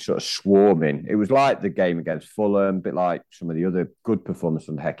him. We sort of swarming. It was like the game against Fulham, a bit like some of the other good performances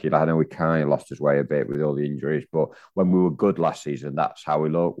on Hecky. I know we kind of lost his way a bit with all the injuries, but when we were good last season, that's how we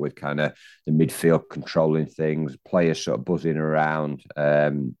looked, with kind of the midfield controlling things, players sort of buzzing around.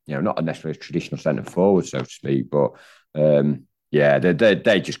 Not necessarily a traditional centre forward, so to speak, but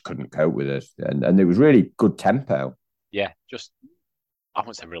they just couldn't cope with us, and it was really good tempo. Yeah, just. I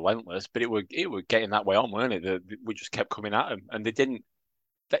wouldn't say relentless, but it were getting that way on, weren't it? We just kept coming at them, and they didn't.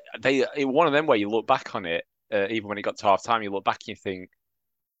 It one of them where you look back on it, even when it got to half time, you look back and you think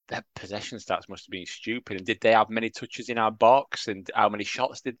their possession stats must have been stupid. And did they have many touches in our box? And how many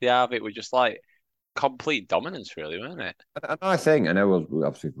shots did they have? It was just like complete dominance, really, wasn't it? And I know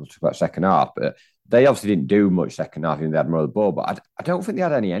we'll talk about second half, but they obviously didn't do much second half. They had more of the ball, but I don't think they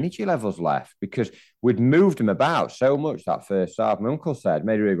had any energy levels left because we'd moved them about so much that first half. My uncle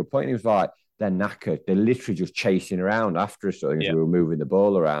made a really good point. He was like, they're knackered. They're literally just chasing around after us, as we were moving the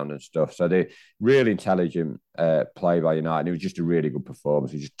ball around and stuff. So they really intelligent play by United. It was just a really good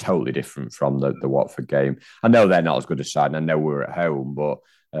performance. It was just totally different from the Watford game. I know they're not as good a side, and I know we're at home, but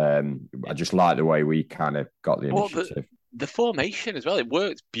I just like the way we kind of got the initiative. the formation as well, it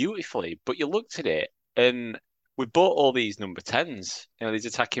worked beautifully. But you looked at it and we bought all these number 10s, these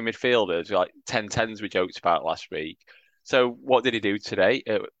attacking midfielders, like 10-10s we joked about last week. So what did he do today,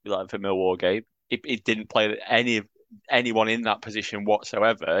 like for Millwall game? He didn't play anyone in that position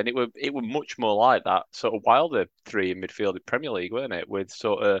whatsoever, and it were much more like that sort of Wilder three in midfield in Premier League, weren't it? With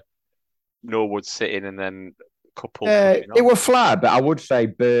sort of Norwood sitting and then a couple pushing It on. was flat, but I would say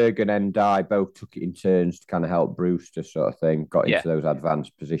Berg and Ndai both took it in turns to kind of help Brewster, sort of thing. Got Yeah, into those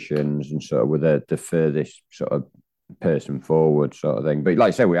advanced positions and sort of with the furthest sort of person forward, sort of thing. But like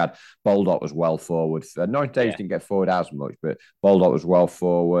I said, we had Baldock was well forward. North Days yeah, didn't get forward as much, but Baldock was well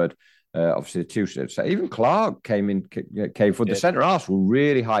forward. Obviously, the two sets. Even Clark came for the did. centre halves were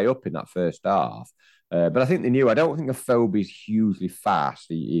really high up in that first half. But I think they knew. I don't think Afobe's hugely fast.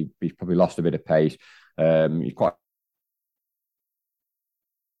 He's probably lost a bit of pace. He's quite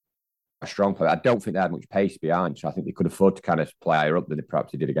a strong player. I don't think they had much pace behind, so I think they could afford to kind of play higher up than they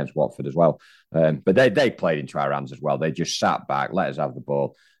perhaps did against Watford as well. But they played into our hands as well. They just sat back, let us have the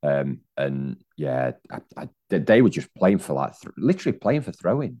ball, and yeah, they were just playing for literally playing for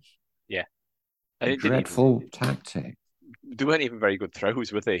throw-ins. Yeah, A and it didn't even. dreadful tactic. They weren't even very good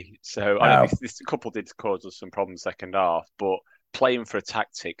throws, were they? So I know No, this couple did cause us some problems second half, but playing for a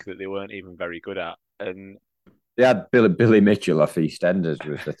tactic that they weren't even very good at, and they had Billy Mitchell off EastEnders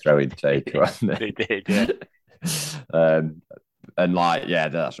with the throwing take, wasn't they it? did, yeah. um, and like, yeah,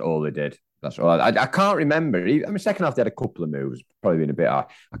 that's all they did. That's all. I can't remember. I mean, second half they had a couple of moves, probably been a bit high.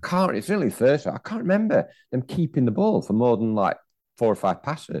 I can't. It's really the first half. I can't remember them keeping the ball for more than like 4 or 5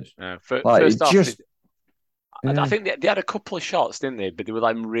 passes. Like First it half, just. I Yeah. think they had a couple of shots, didn't they? But they were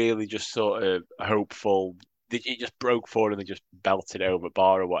like really just sort of hopeful. It just broke forward and they just belted over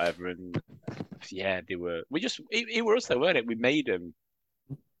bar or whatever. And yeah, they were. It were us though, weren't it? We made them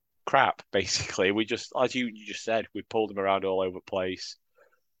crap basically. We just, as you just said, we pulled them around all over the place.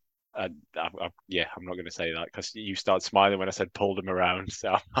 And yeah, I'm not going to say that because you started smiling when I said pulled them around. So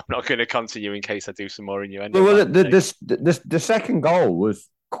I'm not going to continue in case I do some more innuendo Well, about mistake. the second goal was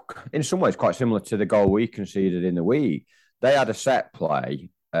in some ways quite similar to the goal we conceded in the week. They had a set play,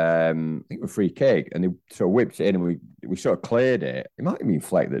 I think a free kick, and they sort of whipped it in, and we sort of cleared it. It might have been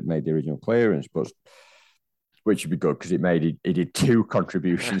Fleck that made the original clearance, but which would be good because it did two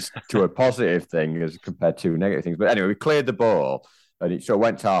contributions to a positive thing as compared to negative things. But anyway, we cleared the ball and it sort of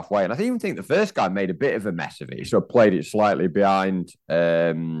went halfway. And I even think the first guy made a bit of a mess of it. He sort of played it slightly behind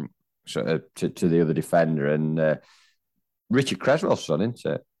sort of to the other defender. And Richard Creswell's son, isn't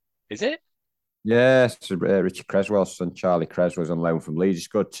it? Is it? Yes, Richard Creswell's son, Charlie Creswell's on loan from Leeds. He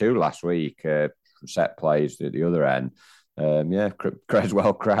scored two last week from set plays at the other end. Yeah,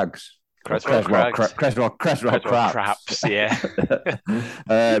 Creswell Crags. Creswell Crags. Creswell Creswell Craps. Craps, yeah.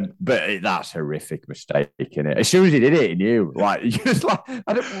 But that's a horrific mistake, isn't it? As soon as he did it, he knew. Like, just like,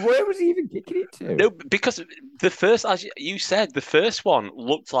 where was he even kicking it to? No, because the first, as you said, the first one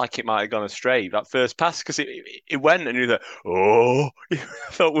looked like it might have gone astray. That first pass, because it went and you thought, oh, I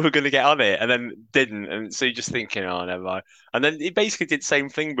thought we were going to get on it, and then didn't. And so you're just thinking, oh, never mind. And then it basically did the same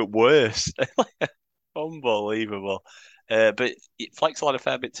thing, but worse. Unbelievable. But Flex had a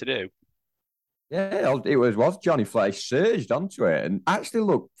fair bit to do. Yeah, it was Johnny Fleck surged onto it and actually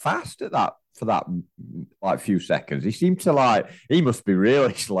looked fast at that for that like few seconds. He seemed to he must be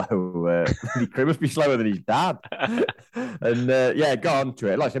really slow. He must be slower than his dad. And yeah, got onto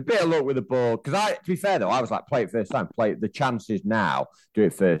it. Like a bit of luck with the ball. Because to be fair though, I was like, play it first time, play it. The chances now, do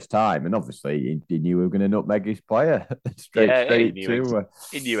it first time. And obviously he knew we were going to nutmeg his player straight to.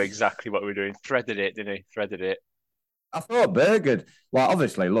 He knew exactly what we were doing. Threaded it, didn't he? Threaded it. I thought Bergen, well,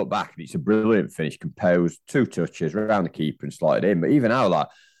 obviously, look back, it's a brilliant finish, composed, two touches around the keeper and slotted in. But even now, like,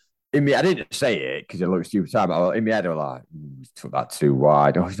 in me, I didn't say it because it looked stupid time. But in my head, I was like, he took that too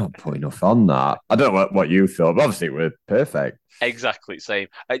wide. Oh, he's not putting enough on that. I don't know what you thought, but obviously, it was perfect. Exactly the same.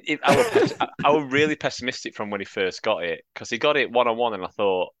 I was really pessimistic from when he first got it because he got it one on one, and I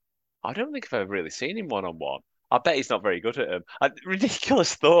thought, I don't think I've ever really seen him one on one. I bet he's not very good at him.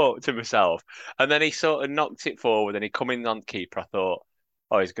 Ridiculous thought to myself. And then he sort of knocked it forward and he come in on keeper. I thought,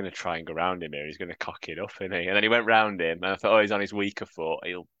 oh, he's going to try and go round him here. He's going to cock it up, isn't he? And then he went round him and I thought, oh, he's on his weaker foot.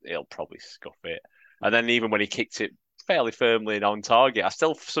 He'll probably scuff it. And then even when he kicked it fairly firmly and on target, I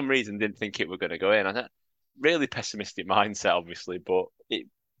still, for some reason, didn't think it were going to go in. I thought, really pessimistic mindset, obviously, but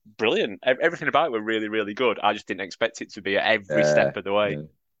brilliant. Everything about it were really, really good. I just didn't expect it to be at every step of the way. Yeah.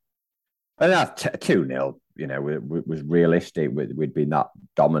 And that 2-0, was realistic. We'd been that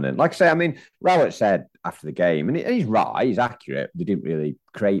dominant. Like I say, I mean, Rowett said after the game, and he's right, he's accurate. They didn't really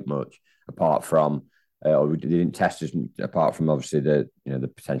create much apart from or we didn't test us apart from obviously the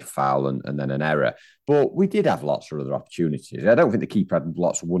potential foul and then an error. But we did have lots of other opportunities. I don't think the keeper had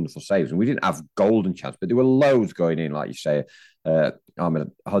lots of wonderful saves, and we didn't have golden chance, but there were loads going in, like you say.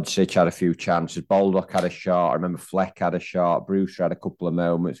 Hodzic had a few chances. Baldock had a shot. I remember Fleck had a shot. Brewster had a couple of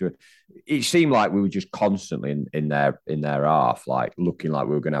moments. It seemed like we were just constantly in their half, like looking like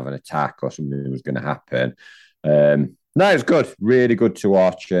we were going to have an attack or something was going to happen. No, it's good, really good to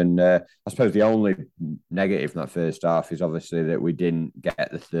watch. And I suppose the only negative from that first half is obviously that we didn't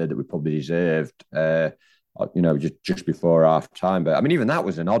get the third that we probably deserved. Just before half time. But I mean, even that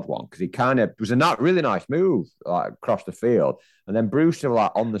was an odd one because it kind of was a not really nice move like across the field, and then Brewster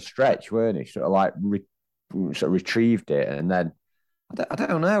like on the stretch, weren't he? Sort of like sort of retrieved it, and then I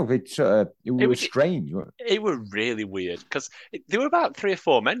don't know. It was strange. It was really weird because there were about 3 or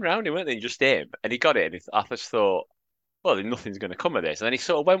 4 men round him, weren't they? Just him, and he got it, and I just thought, well, nothing's going to come of this. And then he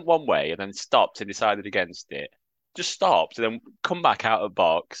sort of went one way and then stopped and decided against it. Just stopped and then come back out of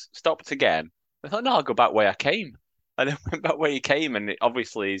box, stopped again. I thought, no, I'll go back where I came. And then went back where he came, and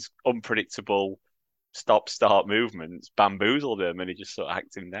obviously his unpredictable stop-start movements bamboozled him, and he just sort of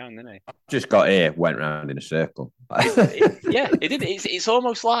hacked him down, didn't he? Just got here, went round in a circle. Yeah, it did. It's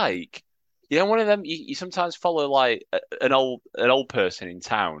almost like, one of them. You sometimes follow like an old person in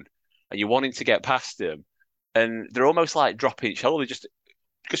town, and you're wanting to get past them, and they're almost like dropping each other, just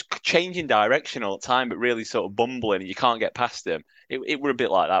changing direction all the time, but really sort of bumbling, and you can't get past them. It were a bit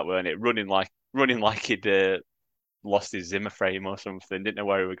like that, weren't it? Running like he'd lost his Zimmer frame or something, didn't know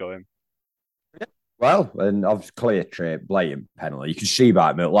where he was going. Well, and obviously clear blatant penalty. You can see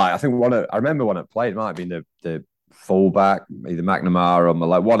by it. Like I think I remember one it played. It might have been the fullback, either McNamara or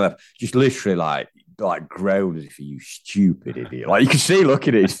like one of just literally like groaned as if you stupid idiot. Like you could see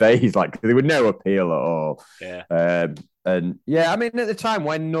looking at his face, like there was no appeal at all. Yeah. And yeah, I mean at the time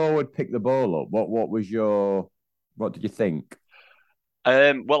when Norwood picked the ball up, what did you think?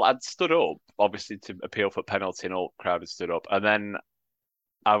 Well, I'd stood up, obviously, to appeal for penalty, and all crowd had stood up. And then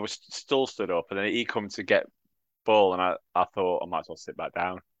I was still stood up, and then he come to get ball, and I thought I might as well sit back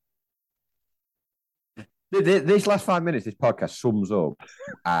down. These last 5 minutes, this podcast sums up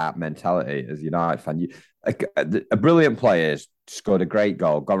our mentality as a United fan. A brilliant player scored a great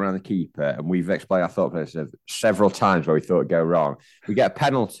goal, gone around the keeper, and we've explained our thought process several times where we thought it'd go wrong. We get a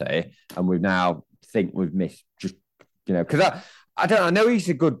penalty, and we now think we've missed because I don't. I know he's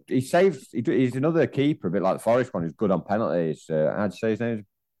a good. He saves. He's another keeper, a bit like the Forest one, who's good on penalties. I'd say his name is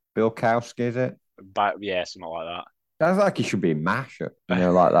Bilkowski, is it? But yeah, something like that. Sounds like he should be in MASH,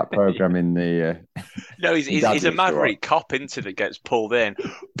 like that program in the. No, he's a maverick cop that gets pulled in.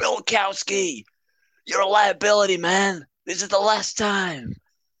 Bilkowski, you're a liability, man. This is the last time.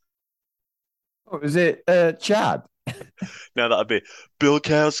 Oh, is it Chad? No, that'd be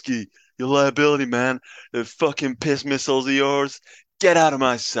Bilkowski. Your liability, man. The fucking piss missiles of yours. Get out of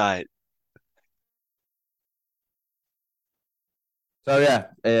my sight. So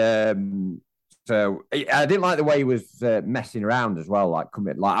yeah, so I didn't like the way he was messing around as well. Like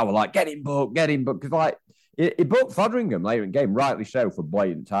coming, like I was like, get him booked, because like he booked Foderingham later in the game, rightly so for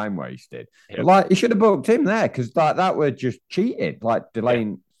blatant time wasted. Yep. But like he should have booked him there because like that were just cheating, like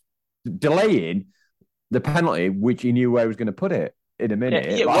delaying the penalty, which he knew where he was going to put it. In a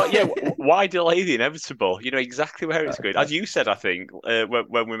minute. Why delay the inevitable? You know exactly where it's going. As you said, I think,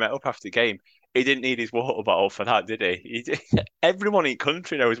 when we met up after the game, he didn't need his water bottle for that, did he? Everyone in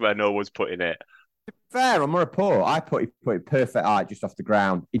country knows where Norwood's putting it. Fair, on my report, I put it perfect height just off the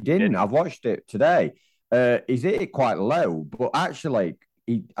ground. He didn't. I've watched it today. He's hit it quite low, but actually,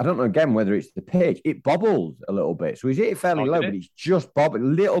 I don't know again whether it's the pitch. It bobbled a little bit. So he's hit it fairly low, but it's just bobbled,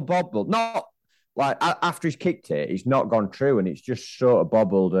 little bobble. Not like after he's kicked it, it's not gone through and it's just sort of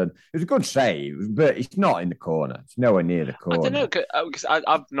bobbled. And it was a good save, but it's not in the corner. It's nowhere near the corner. I don't know, because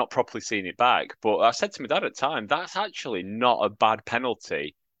I've not properly seen it back, but I said to my dad at the time, that's actually not a bad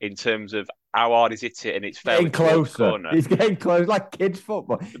penalty in terms of how hard is it and it's fairly closer. He's getting close, like kids'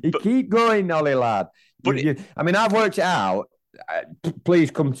 football. Keep going, Ollie lad. I mean, I've worked it out. Please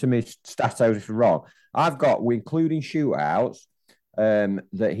come to me, Statos, if you're wrong. I've got, including shootouts,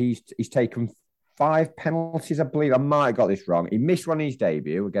 that he's taken 5 penalties, I believe. I might have got this wrong. He missed one in his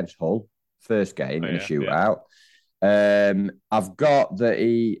debut against Hull, first game in a shootout. Yeah. I've got that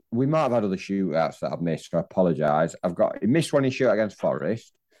we might have had other shootouts that I've missed, so I apologise. He missed one in shootout against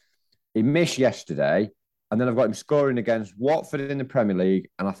Forest. He missed yesterday, and then I've got him scoring against Watford in the Premier League,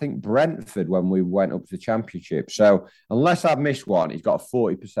 and I think Brentford when we went up to the Championship. So unless I've missed one, he's got a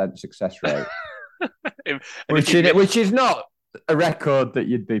 40% success rate, which is not a record that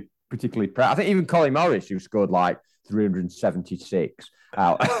you'd be particularly proud. I think even Colin Morris, who scored like 376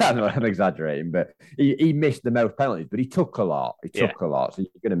 out. I'm exaggerating, but he missed the most penalties, but he took a lot. He Yeah. took a lot, so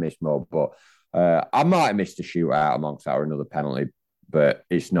you're going to miss more. But I might have missed a shootout amongst our another penalty, but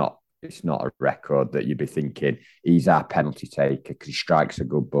it's not. It's not a record that you'd be thinking he's our penalty taker because he strikes a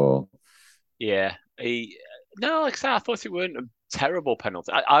good ball. Yeah. No, like I said, I thought it weren't a terrible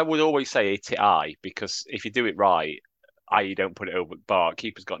penalty. I would always say hit it high because if you do it right, you don't put it over the bar.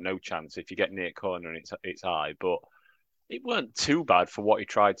 Keeper's got no chance if you get near corner and it's high. But it weren't too bad for what he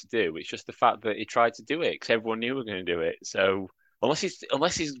tried to do. It's just the fact that he tried to do it because everyone knew we were going to do it. So unless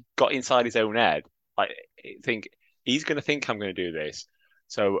he's got inside his own head, I think he's going to think I'm going to do this.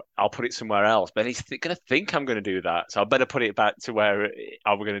 So I'll put it somewhere else. But he's going to think I'm going to do that. So I better put it back to where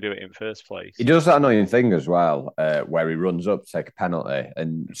I was going to do it in first place. He does that annoying thing as well, where he runs up to take a penalty,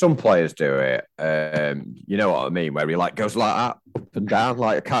 and some players do it. You know what I mean, where he like goes like that up and down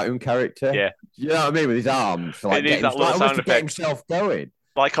like a cartoon character. Yeah, you know what I mean, with his arms, like, it that little sound effect. Get himself going,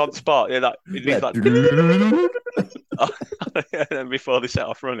 like on spot. Yeah, that it yeah. like and then before they set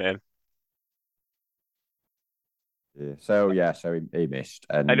off running. Yeah. So he missed.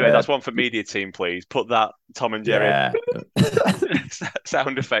 And anyway, that's one for media team, please. Put that Tom and Jerry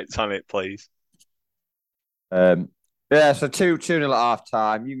sound effects on it, please. Yeah, so 2-0 at half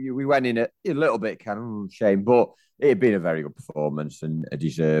time. We went in a little bit kind of shame, but it had been a very good performance and a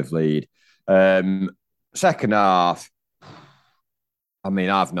deserved lead. Second half, I mean,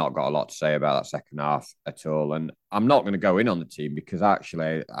 I've not got a lot to say about that second half at all. And I'm not going to go in on the team because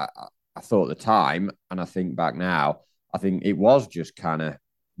actually I thought at the time, and I think back now, I think it was just kind of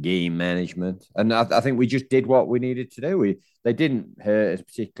game management. And I think we just did what we needed to do. They didn't hurt us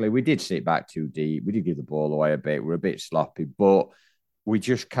particularly. We did sit back too deep. We did give the ball away a bit. We're a bit sloppy, but we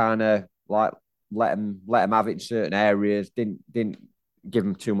just kind of like let them have it in certain areas. Didn't give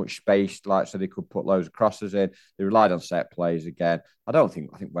them too much space, like so they could put loads of crosses in. They relied on set plays again. I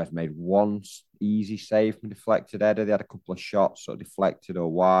think West made one easy save from deflected header. They had a couple of shots sort of deflected or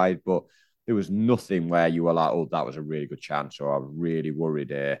wide, but there was nothing where you were like, oh, that was a really good chance, or I was really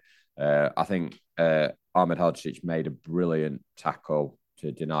worried here. I think Ahmed Hodzic made a brilliant tackle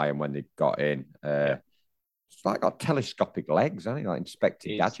to deny him when they got in. It's like got telescopic legs, hasn't he? Like Inspector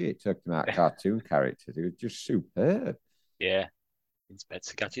Gadget took them out cartoon characters. It was just superb. Yeah.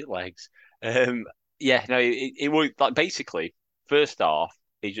 Inspector Gadget legs. Yeah, no, it was like basically first half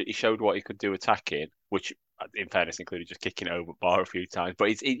he showed what he could do attacking, which in fairness included just kicking it over bar a few times.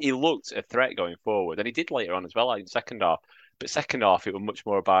 But he looked a threat going forward, and he did later on as well, like in second half. But second half it was much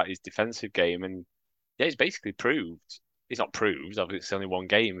more about his defensive game, and yeah, he's basically proved. He's not proved. Obviously, it's only one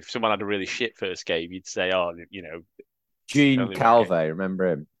game. If someone had a really shit first game, you'd say, oh, Gene Calvé, remember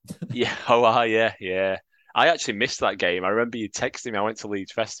him? Yeah. Yeah. I actually missed that game. I remember you texting me. I went to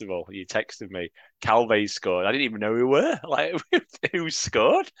Leeds Festival. You texted me. Calvé scored. I didn't even know who were. Like, who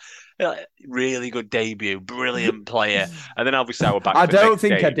scored? Like, really good debut. Brilliant player. And then obviously I was back. I don't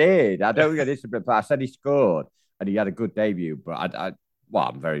think I did. I don't think I did. But I said he scored and he had a good debut. But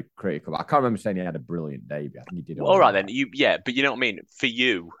I'm very critical. I can't remember saying he had a brilliant debut. I think he did. All right then. But you know what I mean. For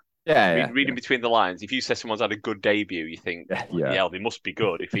you. Reading between the lines, if you say someone's had a good debut, you think, yeah, they must be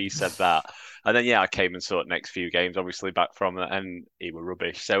good if he said that. And then, I came and saw the next few games, obviously, back from it, and he were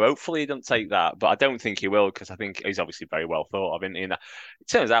rubbish. So hopefully he doesn't take that. But I don't think he will, because I think he's obviously very well thought of. It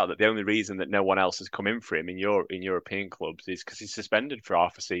turns out that the only reason that no one else has come in for him in European clubs is because he's suspended for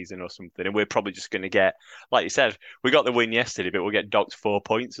half a season or something. And we're probably just going to get, like you said, we got the win yesterday, but we'll get docked 4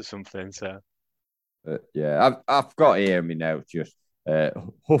 points or something. So, I've got here in my notes just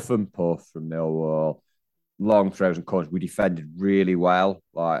huff and puff from Millwall, long throws and corners. We defended really well.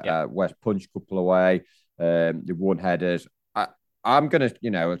 West punched a couple away. They won headers. I'm gonna,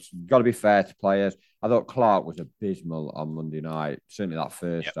 it's got to be fair to players. I thought Clark was abysmal on Monday night. Certainly that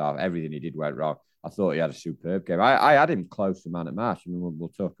first half, everything he did went wrong. I thought he had a superb game. I had him close to man at match. I mean, we'll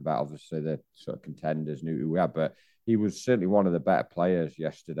talk about obviously the sort of contenders, knew who we had, but he was certainly one of the better players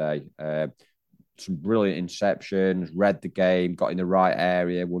yesterday. Some brilliant interceptions, read the game, got in the right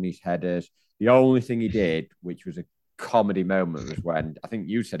area, won his headers. The only thing he did, which was a comedy moment, was when, I think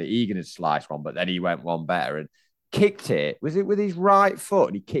you said it, Egan had sliced one, but then he went one better and kicked it. Was it with his right foot?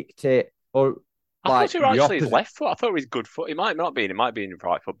 And he kicked it, or I thought it was actually his left foot. I thought it was his good foot. It might not be. It might be in his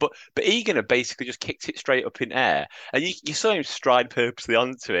right foot. But Egan had basically just kicked it straight up in air, and you saw him stride purposely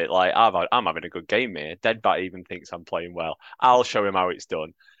onto it. Like I'm having a good game here. Deadbat even thinks I'm playing well. I'll show him how it's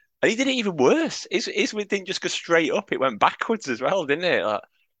done. And he did it even worse. His didn't just go straight up; it went backwards as well, didn't it? Like,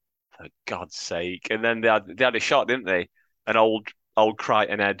 for God's sake! And then they had a shot, didn't they? An old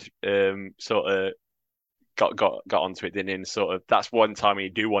Crichton head sort of got onto it, didn't he? And sort of that's one time when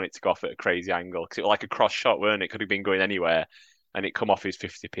you do want it to go off at a crazy angle because it was like a cross shot, weren't it? Could have been going anywhere, and it come off his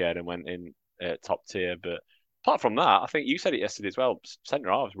 50p head and went in top tier. But apart from that, I think you said it yesterday as well.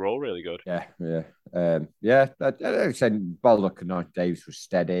 Centre halves were all really good. Yeah, yeah, yeah. I said Baldock and North Davis was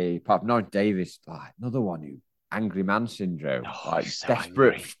steady. Apart from North Davis, another one who angry man syndrome, Oh, like he's so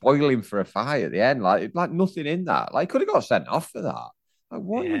desperate, angry. spoiling for a fight at the end, like nothing in that. Like could have got sent off for that. Like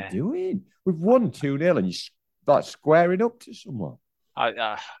what are we Yeah, doing? We've won 2-0 and you're like squaring up to someone.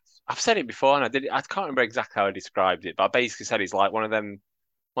 I've said it before, and I can't remember exactly how I described it, but I basically said he's like one of them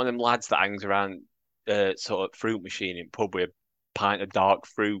lads that hangs around sort of fruit machine in pub with a pint of dark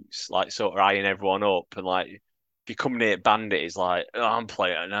fruits, like sort of eyeing everyone up, and like if you come near Bandit, he's like, oh, I'm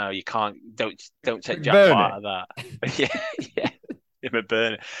playing. No, you can't. Don't take jackpot Burn out of that. Yeah, yeah. Him a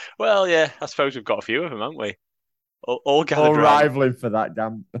burner. Well, yeah. I suppose we've got a few of them, haven't we? All all gathered around. rivaling for that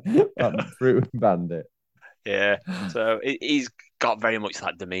damn that fruit bandit. Yeah. So he's got very much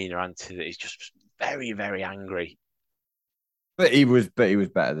that demeanor, anti that he's just very, very angry. But he was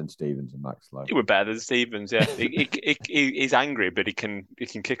better than Stevens and Maxlow. He was better than Stevens, yeah. He's angry, but he can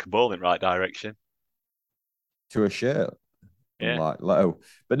kick a ball in the right direction. To a shirt, Yeah. unlike Low.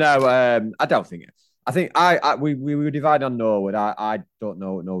 But no, I don't think. I think we were divided on Norwood. I don't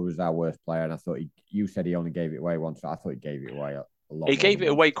know. Norwood was our worst player, and I thought you said he only gave it away once. I thought he gave it away a lot He more gave than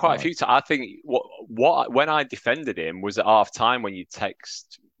it once. away quite a few times. I think what when I defended him was at half time when you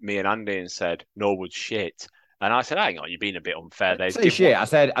text me and Andy and said Norwood's shit. And I said, hang on, you're being a bit unfair there. Say shit. I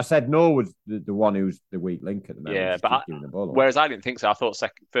said Norwood's the one who's the weak link at the moment. Yeah, Just but keeps giving the ball away. whereas I didn't think so. I thought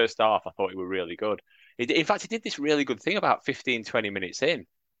first half, I thought he was really good. In fact, he did this really good thing about 15, 20 minutes in,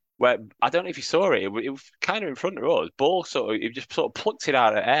 where I don't know if you saw it. It was kind of in front of us. Ball sort of, he just sort of plucked it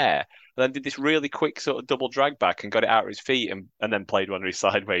out of air, and then did this really quick sort of double drag back and got it out of his feet, and then played one of his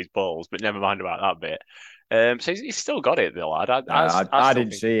sideways balls. But never mind about that bit. So he's still got it, the lad. I I still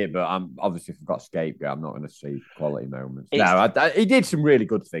didn't think see it, but I'm obviously if I've got scapegoat, I'm not going to see quality moments. No, it's he did some really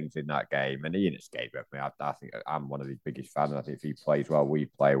good things in that game, and he didn't scapegoat me. I think I'm one of his biggest fans. I think if he plays well, we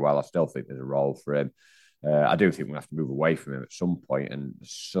play well. I still think there's a role for him. I do think we have to move away from him at some point, and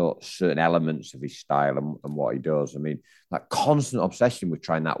certain elements of his style and what he does. I mean, that constant obsession with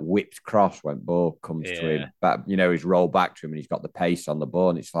trying that whipped cross when ball comes to yeah. him, but he's rolled back to him and he's got the pace on the ball,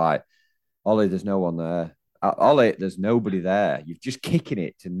 and it's like, Ollie, there's no one there. Ollie, there's nobody there. You're just kicking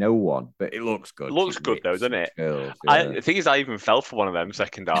it to no one, but it looks good. Looks good though, doesn't it? Curls, I the thing is, I even fell for one of them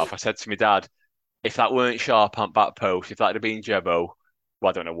second half. I said to my dad, if that weren't Sharp on back post, if that had been Jebo, well,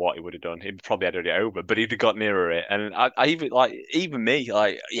 I don't know what he would have done. He'd probably headed it over, but he'd have got nearer it. And I even even me,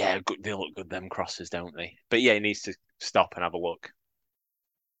 yeah, good, they look good, them crosses, don't they? But yeah, he needs to stop and have a look.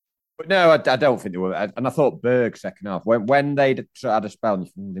 But no, I don't think they were. And I thought Berg second half when they had a spell,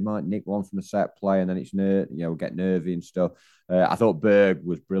 and they might nick one from a set play, and then it's get nervy and stuff. I thought Berg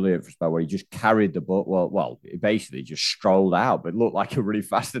was brilliant for a spell where he just carried the ball. Well, he basically just strolled out, but looked like he really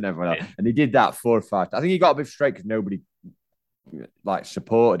faster than everyone else. Yeah. And he did that 4 or 5. I think he got a bit straight because nobody like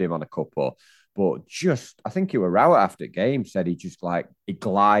supported him on a couple. But I think he was Rowett after the game said he just he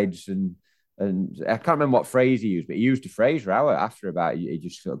glides and I can't remember what phrase he used, but he used the phrase Rowett after about he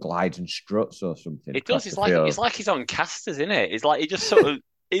just sort of glides and struts or something. It does. It's like he's on casters, isn't it? It's like he just sort of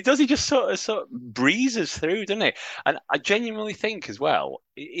he does. He just sort of breezes through, doesn't he? And I genuinely think as well,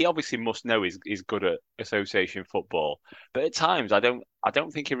 he obviously must know he's good at association football, but at times I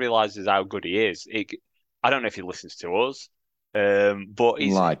don't think he realizes how good he is. I don't know if he listens to us, but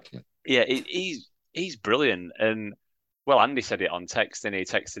Unlikely. yeah, he's brilliant. And well, Andy said it on text, and he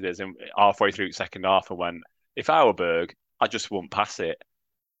texted us and halfway through the second half and went, "If I were Berg, I just wouldn't pass it."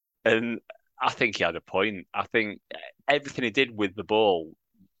 And I think he had a point. I think everything he did with the ball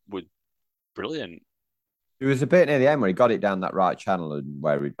was brilliant. It was a bit near the end where he got it down that right channel and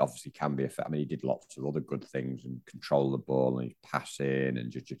where he obviously can be effective. I mean, he did lots of other good things and control the ball and he's passing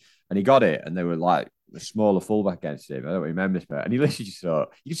and he got it. And they were like the smaller fullback against him. I don't remember this, but and he literally just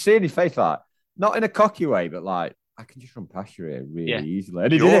thought you could see in his face not in a cocky way, but I can just run past you here really easily.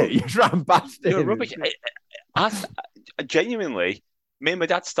 And he did it. He just ran past him. You're rubbish. I genuinely, me and my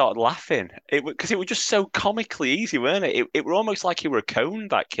dad started laughing because it was just so comically easy, weren't it? It were almost like he were a cone,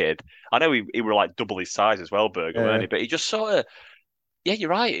 that kid. I know he were like double his size as well, Berger, weren't he? But he just sort of, yeah, you're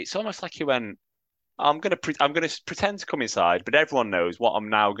right. It's almost like he went, I'm gonna pretend to come inside, but everyone knows what I'm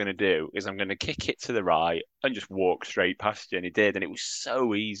now gonna do is I'm gonna kick it to the right and just walk straight past you. And he did, and it was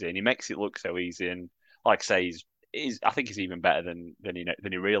so easy, and he makes it look so easy. And like I say, I think he's even better than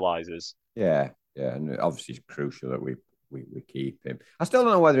he realizes. Yeah, and obviously it's crucial that we keep him. I still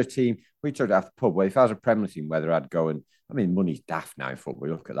don't know whether a team we talked after pub. Well, if I was a Premier team, whether I'd go and I mean, money's daft now in football.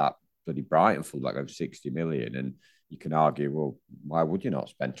 Look at that bloody Brighton fullback over 60 million. And you can argue, well, why would you not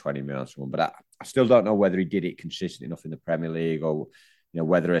spend 20 million on someone? But I still don't know whether he did it consistent enough in the Premier League, or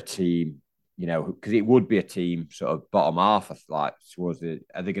whether a team, because it would be a team sort of bottom half, like towards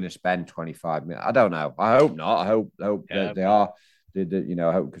are they going to spend 25 million? I don't know. I hope not. I hope that they are.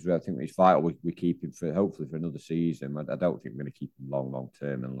 I hope, because I think he's vital. We keep him for hopefully for another season. I don't think we're going to keep him long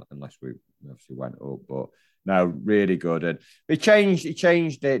term unless we obviously went up. But no, really good. And he changed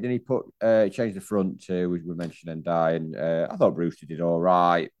it, and he changed the front too. We mentioned Ndiaye, and I thought Brewster did all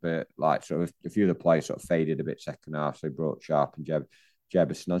right, but like sort of a few of the players sort of faded a bit second half. So he brought Sharp and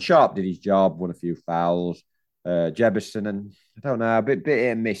Jebbison on. Sharp did his job, won a few fouls. Jebbison, and I don't know, a bit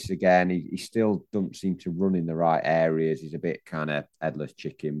hit and miss again. He still doesn't seem to run in the right areas. He's a bit kind of headless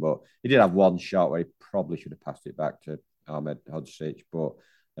chicken, but he did have one shot where he probably should have passed it back to Ahmed Hodzic. But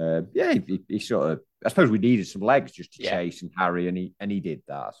he sort of, I suppose we needed some legs just to chase and harry, and he did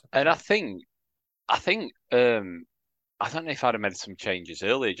that. And I think I don't know if I'd have made some changes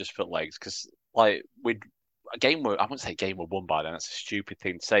earlier just for legs, because like I wouldn't say game were won by then. That's a stupid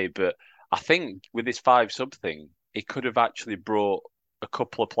thing to say, but I think with this 5-sub thing, he could have actually brought a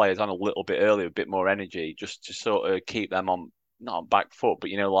couple of players on a little bit earlier, a bit more energy, just to sort of keep them on, not on back foot, but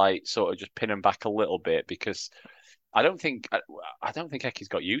like sort of just pin them back a little bit, because I don't think Eki's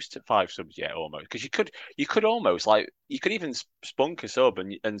got used to 5 subs yet, almost, because you could almost, like, you could even spunk a sub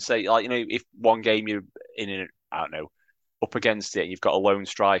and say, like, if one game you're in, I don't know, up against it and you've got a lone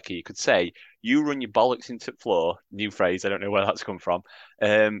striker, you could say, you run your bollocks into the floor, new phrase, I don't know where that's come from,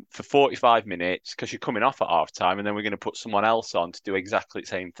 for 45 minutes, because you're coming off at half time, and then we're going to put someone else on to do exactly the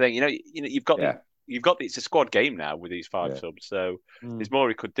same thing. You've got it's a squad game now with these 5 subs, so there's more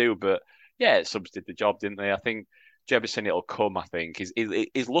he could do. But yeah, subs did the job, didn't they? I think Jebbison, it'll come. I think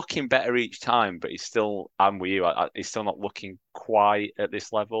he's looking better each time, but he's still, I'm with you, he's still not looking quite at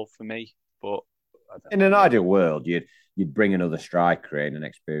this level for me. But in an ideal world, you'd bring another striker in, an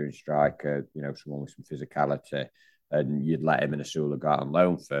experienced striker, someone with some physicality, and you'd let him and Asula go out on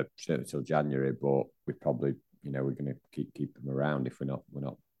loan for certainly till January. But we probably, we're going to keep him around if we're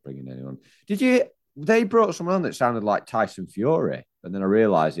not bringing anyone. They brought someone on that sounded like Tyson Fury, and then I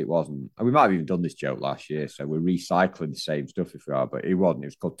realised it wasn't. And we might have even done this joke last year, so we're recycling the same stuff if we are, but he wasn't. It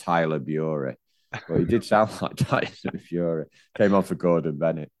was called Tyler Bury, but he did sound like Tyson Fury. Came on for Gordon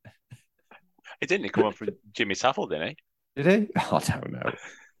Bennett. He didn't come on for Jimmy Savile, did he? Did he? I don't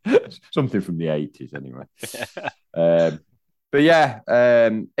know. Something from the 80s, anyway. But yeah,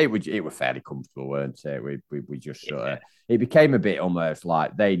 it was fairly comfortable, weren't it? We just sort of, it became a bit almost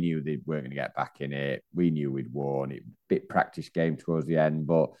like they knew they weren't going to get back in it. We knew we'd won. It bit practice game towards the end,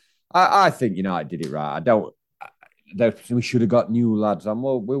 but I think United did it right. We should have got new lads on.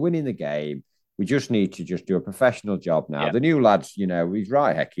 Well, we're winning the game. We just need to just do a professional job now. Yeah. The new lads, he's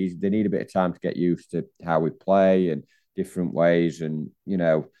right, Heck. They need a bit of time to get used to how we play and different ways. And,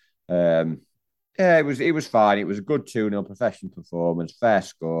 it was fine. It was a good 2-0 professional performance, fair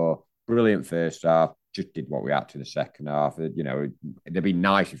score, brilliant first half. Just did what we had to the second half. It'd be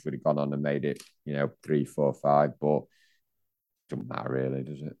nice if we'd have gone on and made it, 3, 4, 5, but it doesn't matter really,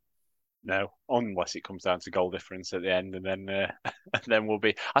 does it? No, unless it comes down to goal difference at the end, and then we'll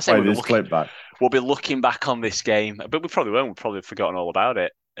be. I say we'll be looking back on this game, but we probably won't. We've probably forgotten all about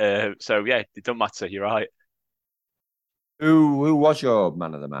it. So yeah, it doesn't matter. You're right. Who was your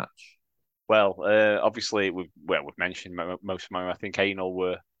man of the match? Well, obviously we've mentioned most of them. I think Ainul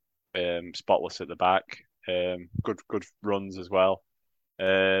were spotless at the back. Good runs as well.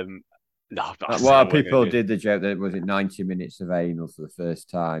 No, people did the joke that was it 90 minutes of Ainul for the first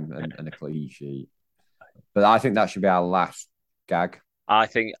time and a clean sheet. But I think that should be our last gag. I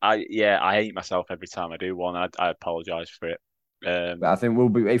think I hate myself every time I do one. I apologise for it. But I think we'll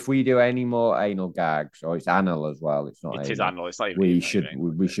be, if we do any more anal gags, or it's anal as well. It's not. It is anal. It's not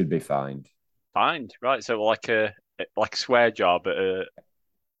even. We should be fined. Fined, right? So like a swear job at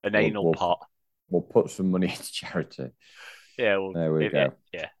an anal pot. We'll put some money into charity. Yeah. Well, there we go.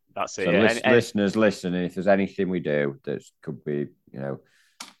 Yeah. That's it. So listeners, listen, and if there's anything we do that could be,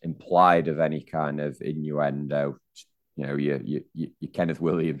 implied of any kind of innuendo, you Kenneth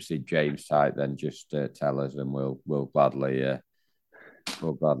Williams, Sid James type, then just tell us, and we'll gladly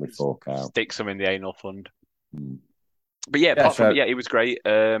fork out. Stick some in the anal fund. But yeah, apart from it was great.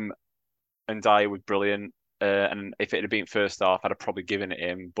 And Dyer was brilliant. And if it had been first half, I'd have probably given it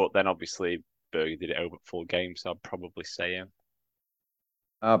him. But then obviously Berger did it over full game, so I'd probably say him.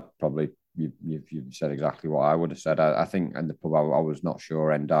 Probably you've said exactly what I would have said. I think in the pub I was not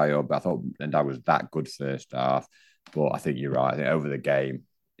sure Ndiaye, but I thought Ndiaye was that good first half. But I think you're right. I think over the game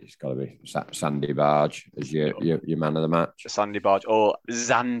it's got to be Sandy Barge as your man of the match. Sandy Barge or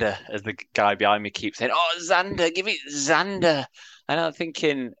Xander, as the guy behind me keeps saying. Oh, Xander, give it Xander. And I'm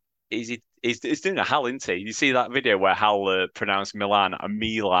thinking, he's doing a Hal, isn't he? You see that video where Hal pronounced Milan a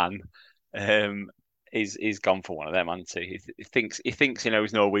Milan? He's gone for one of them, hasn't he? He thinks he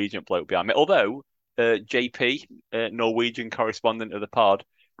knows Norwegian bloke behind me. Although JP, Norwegian correspondent of the pod,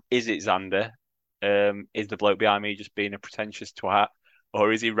 is it Xander? Is the bloke behind me just being a pretentious twat,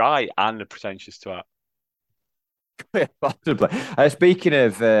 or is he right and a pretentious twat? Possibly. Speaking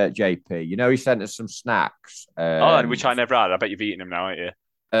of JP, he sent us some snacks. Which I never had. I bet you've eaten them now, aren't you?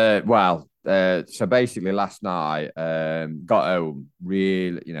 So basically last night, got home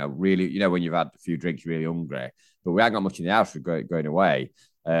really, when you've had a few drinks, really hungry, but we hadn't got much in the house. We're going away.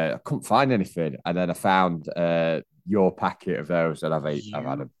 I couldn't find anything, and then I found your packet of those, and I've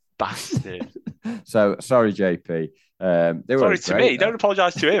had them. Bastard. So sorry, JP. They were sorry to me. Though. Don't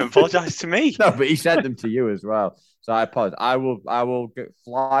apologise to him. Apologise to me. No, but he sent them to you as well. So I apologize. I will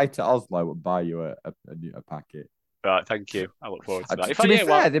fly to Oslo and buy you a packet. Right, thank you. I look forward to that. To be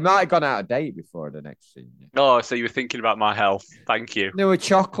fair, they might have gone out of date before the next season. Oh, so you were thinking about my health. Thank you. They were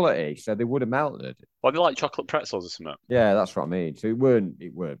chocolatey, so they would have melted. Well, they like chocolate pretzels or something. Yeah, that's what I mean. So it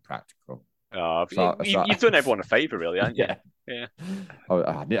weren't practical. Oh, you've done everyone a favour, really, haven't you? Yeah.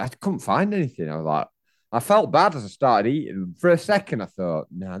 I couldn't find anything. I was like, I felt bad as I started eating. For a second, I thought,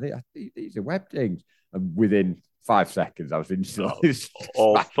 no, these are web things. And within 5 seconds, I was instantly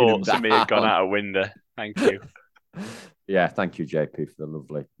all thoughts of me had gone out a window. Thank you. Yeah, thank you, JP, for the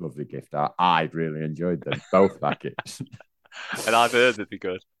lovely, lovely gift. I really enjoyed them, both packets. And I've heard they'd be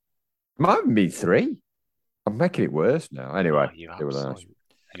good. Might have been 3. I'm making it worse now. Anyway,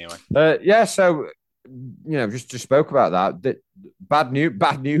 Anyway. Yeah. So just spoke about that. Bad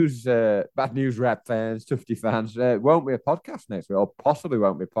news, rep fans, Tufty fans. Won't be a podcast next week, or possibly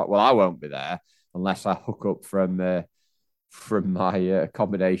won't be. Well, I won't be there unless I hook up from my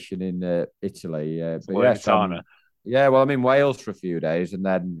accommodation in Italy. Well, I'm in Wales for a few days, and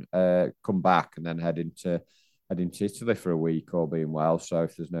then come back, and then head into Italy for a week, all being well. So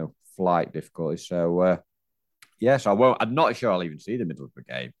if there's no flight difficulties, so I won't. I'm not sure I'll even see the middle of the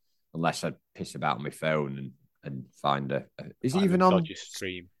game unless I piss about on my phone and find a. Is it even on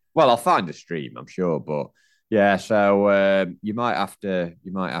stream? Well, I'll find a stream, I'm sure, but yeah. So you might have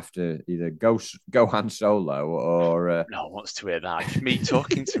to either go Han Solo or. No one wants to hear that. It's me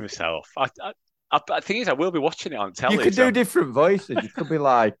talking to myself. I think I will be watching it on telly. You could do different voices. You could be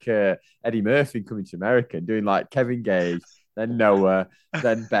like Eddie Murphy coming to America and doing like Kevin Gage, then Noah,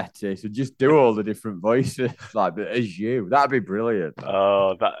 then Betty. So just do all the different voices like as you. That'd be brilliant.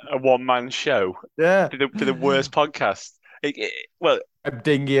 Oh, that a one-man show. Yeah. For the worst podcast. Well, a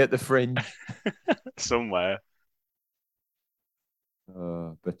dinghy at the fringe. Somewhere.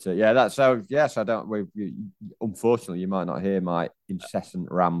 That's so. Yes, I don't. Unfortunately, you might not hear my incessant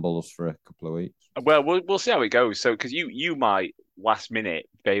rambles for a couple of weeks. Well, we'll see how it goes. So, because you might last minute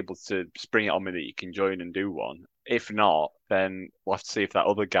be able to spring it on me that you can join and do one. If not, then we'll have to see if that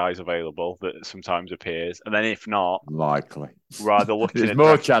other guy's available that sometimes appears. And then if not, likely rather looking there's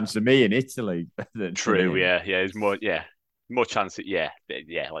more chance of me in Italy than true. Yeah. There's more chance that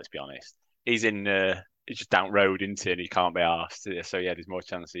let's be honest. He's in. It's just down road into it and he can't be asked. So yeah, there's more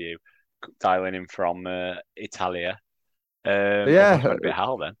chance of you dialing in from Italia. A bit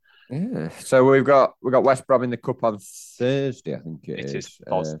Hal then. Yeah. So we've got West Brom in the cup on Thursday, I think it is.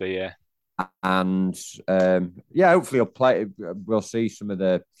 Possibly, yeah. And hopefully he'll play. We'll see some of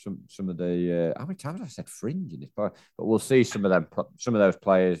the. How many times have I said fringe in this part? But we'll see some of them. Some of those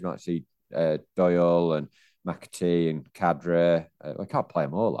players. Might see Doyle and McAtee and Cadre. I can't play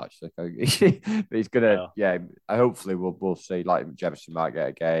them all actually, but he's gonna. Yeah, hopefully we'll see. Like Jefferson might get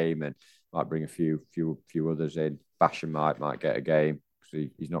a game and might bring a few others in. Basham might get a game because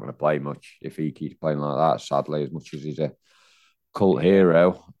he's not going to play much if he keeps playing like that. Sadly, as much as he's a cult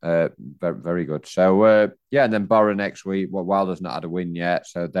hero, very very good. So and then Borough next week. Well, Wilder's not had a win yet,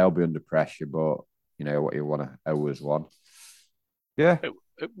 so they'll be under pressure. But what you want to owe us one. Yeah.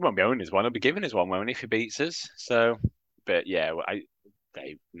 It won't be owing his one. He'll be giving his one, won't he, if he beats us? So, but yeah,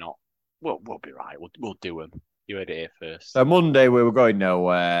 they've not. We'll be right. We'll do them. You heard it here first. So Monday we were going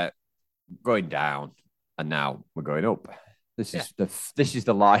nowhere, going down, and now we're going up. This is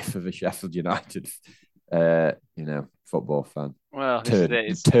the life of a Sheffield United, football fan. Well,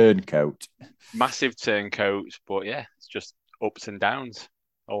 it's turncoat, massive turncoat, but yeah, it's just ups and downs,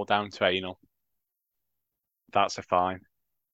 all down to anal. That's a fine.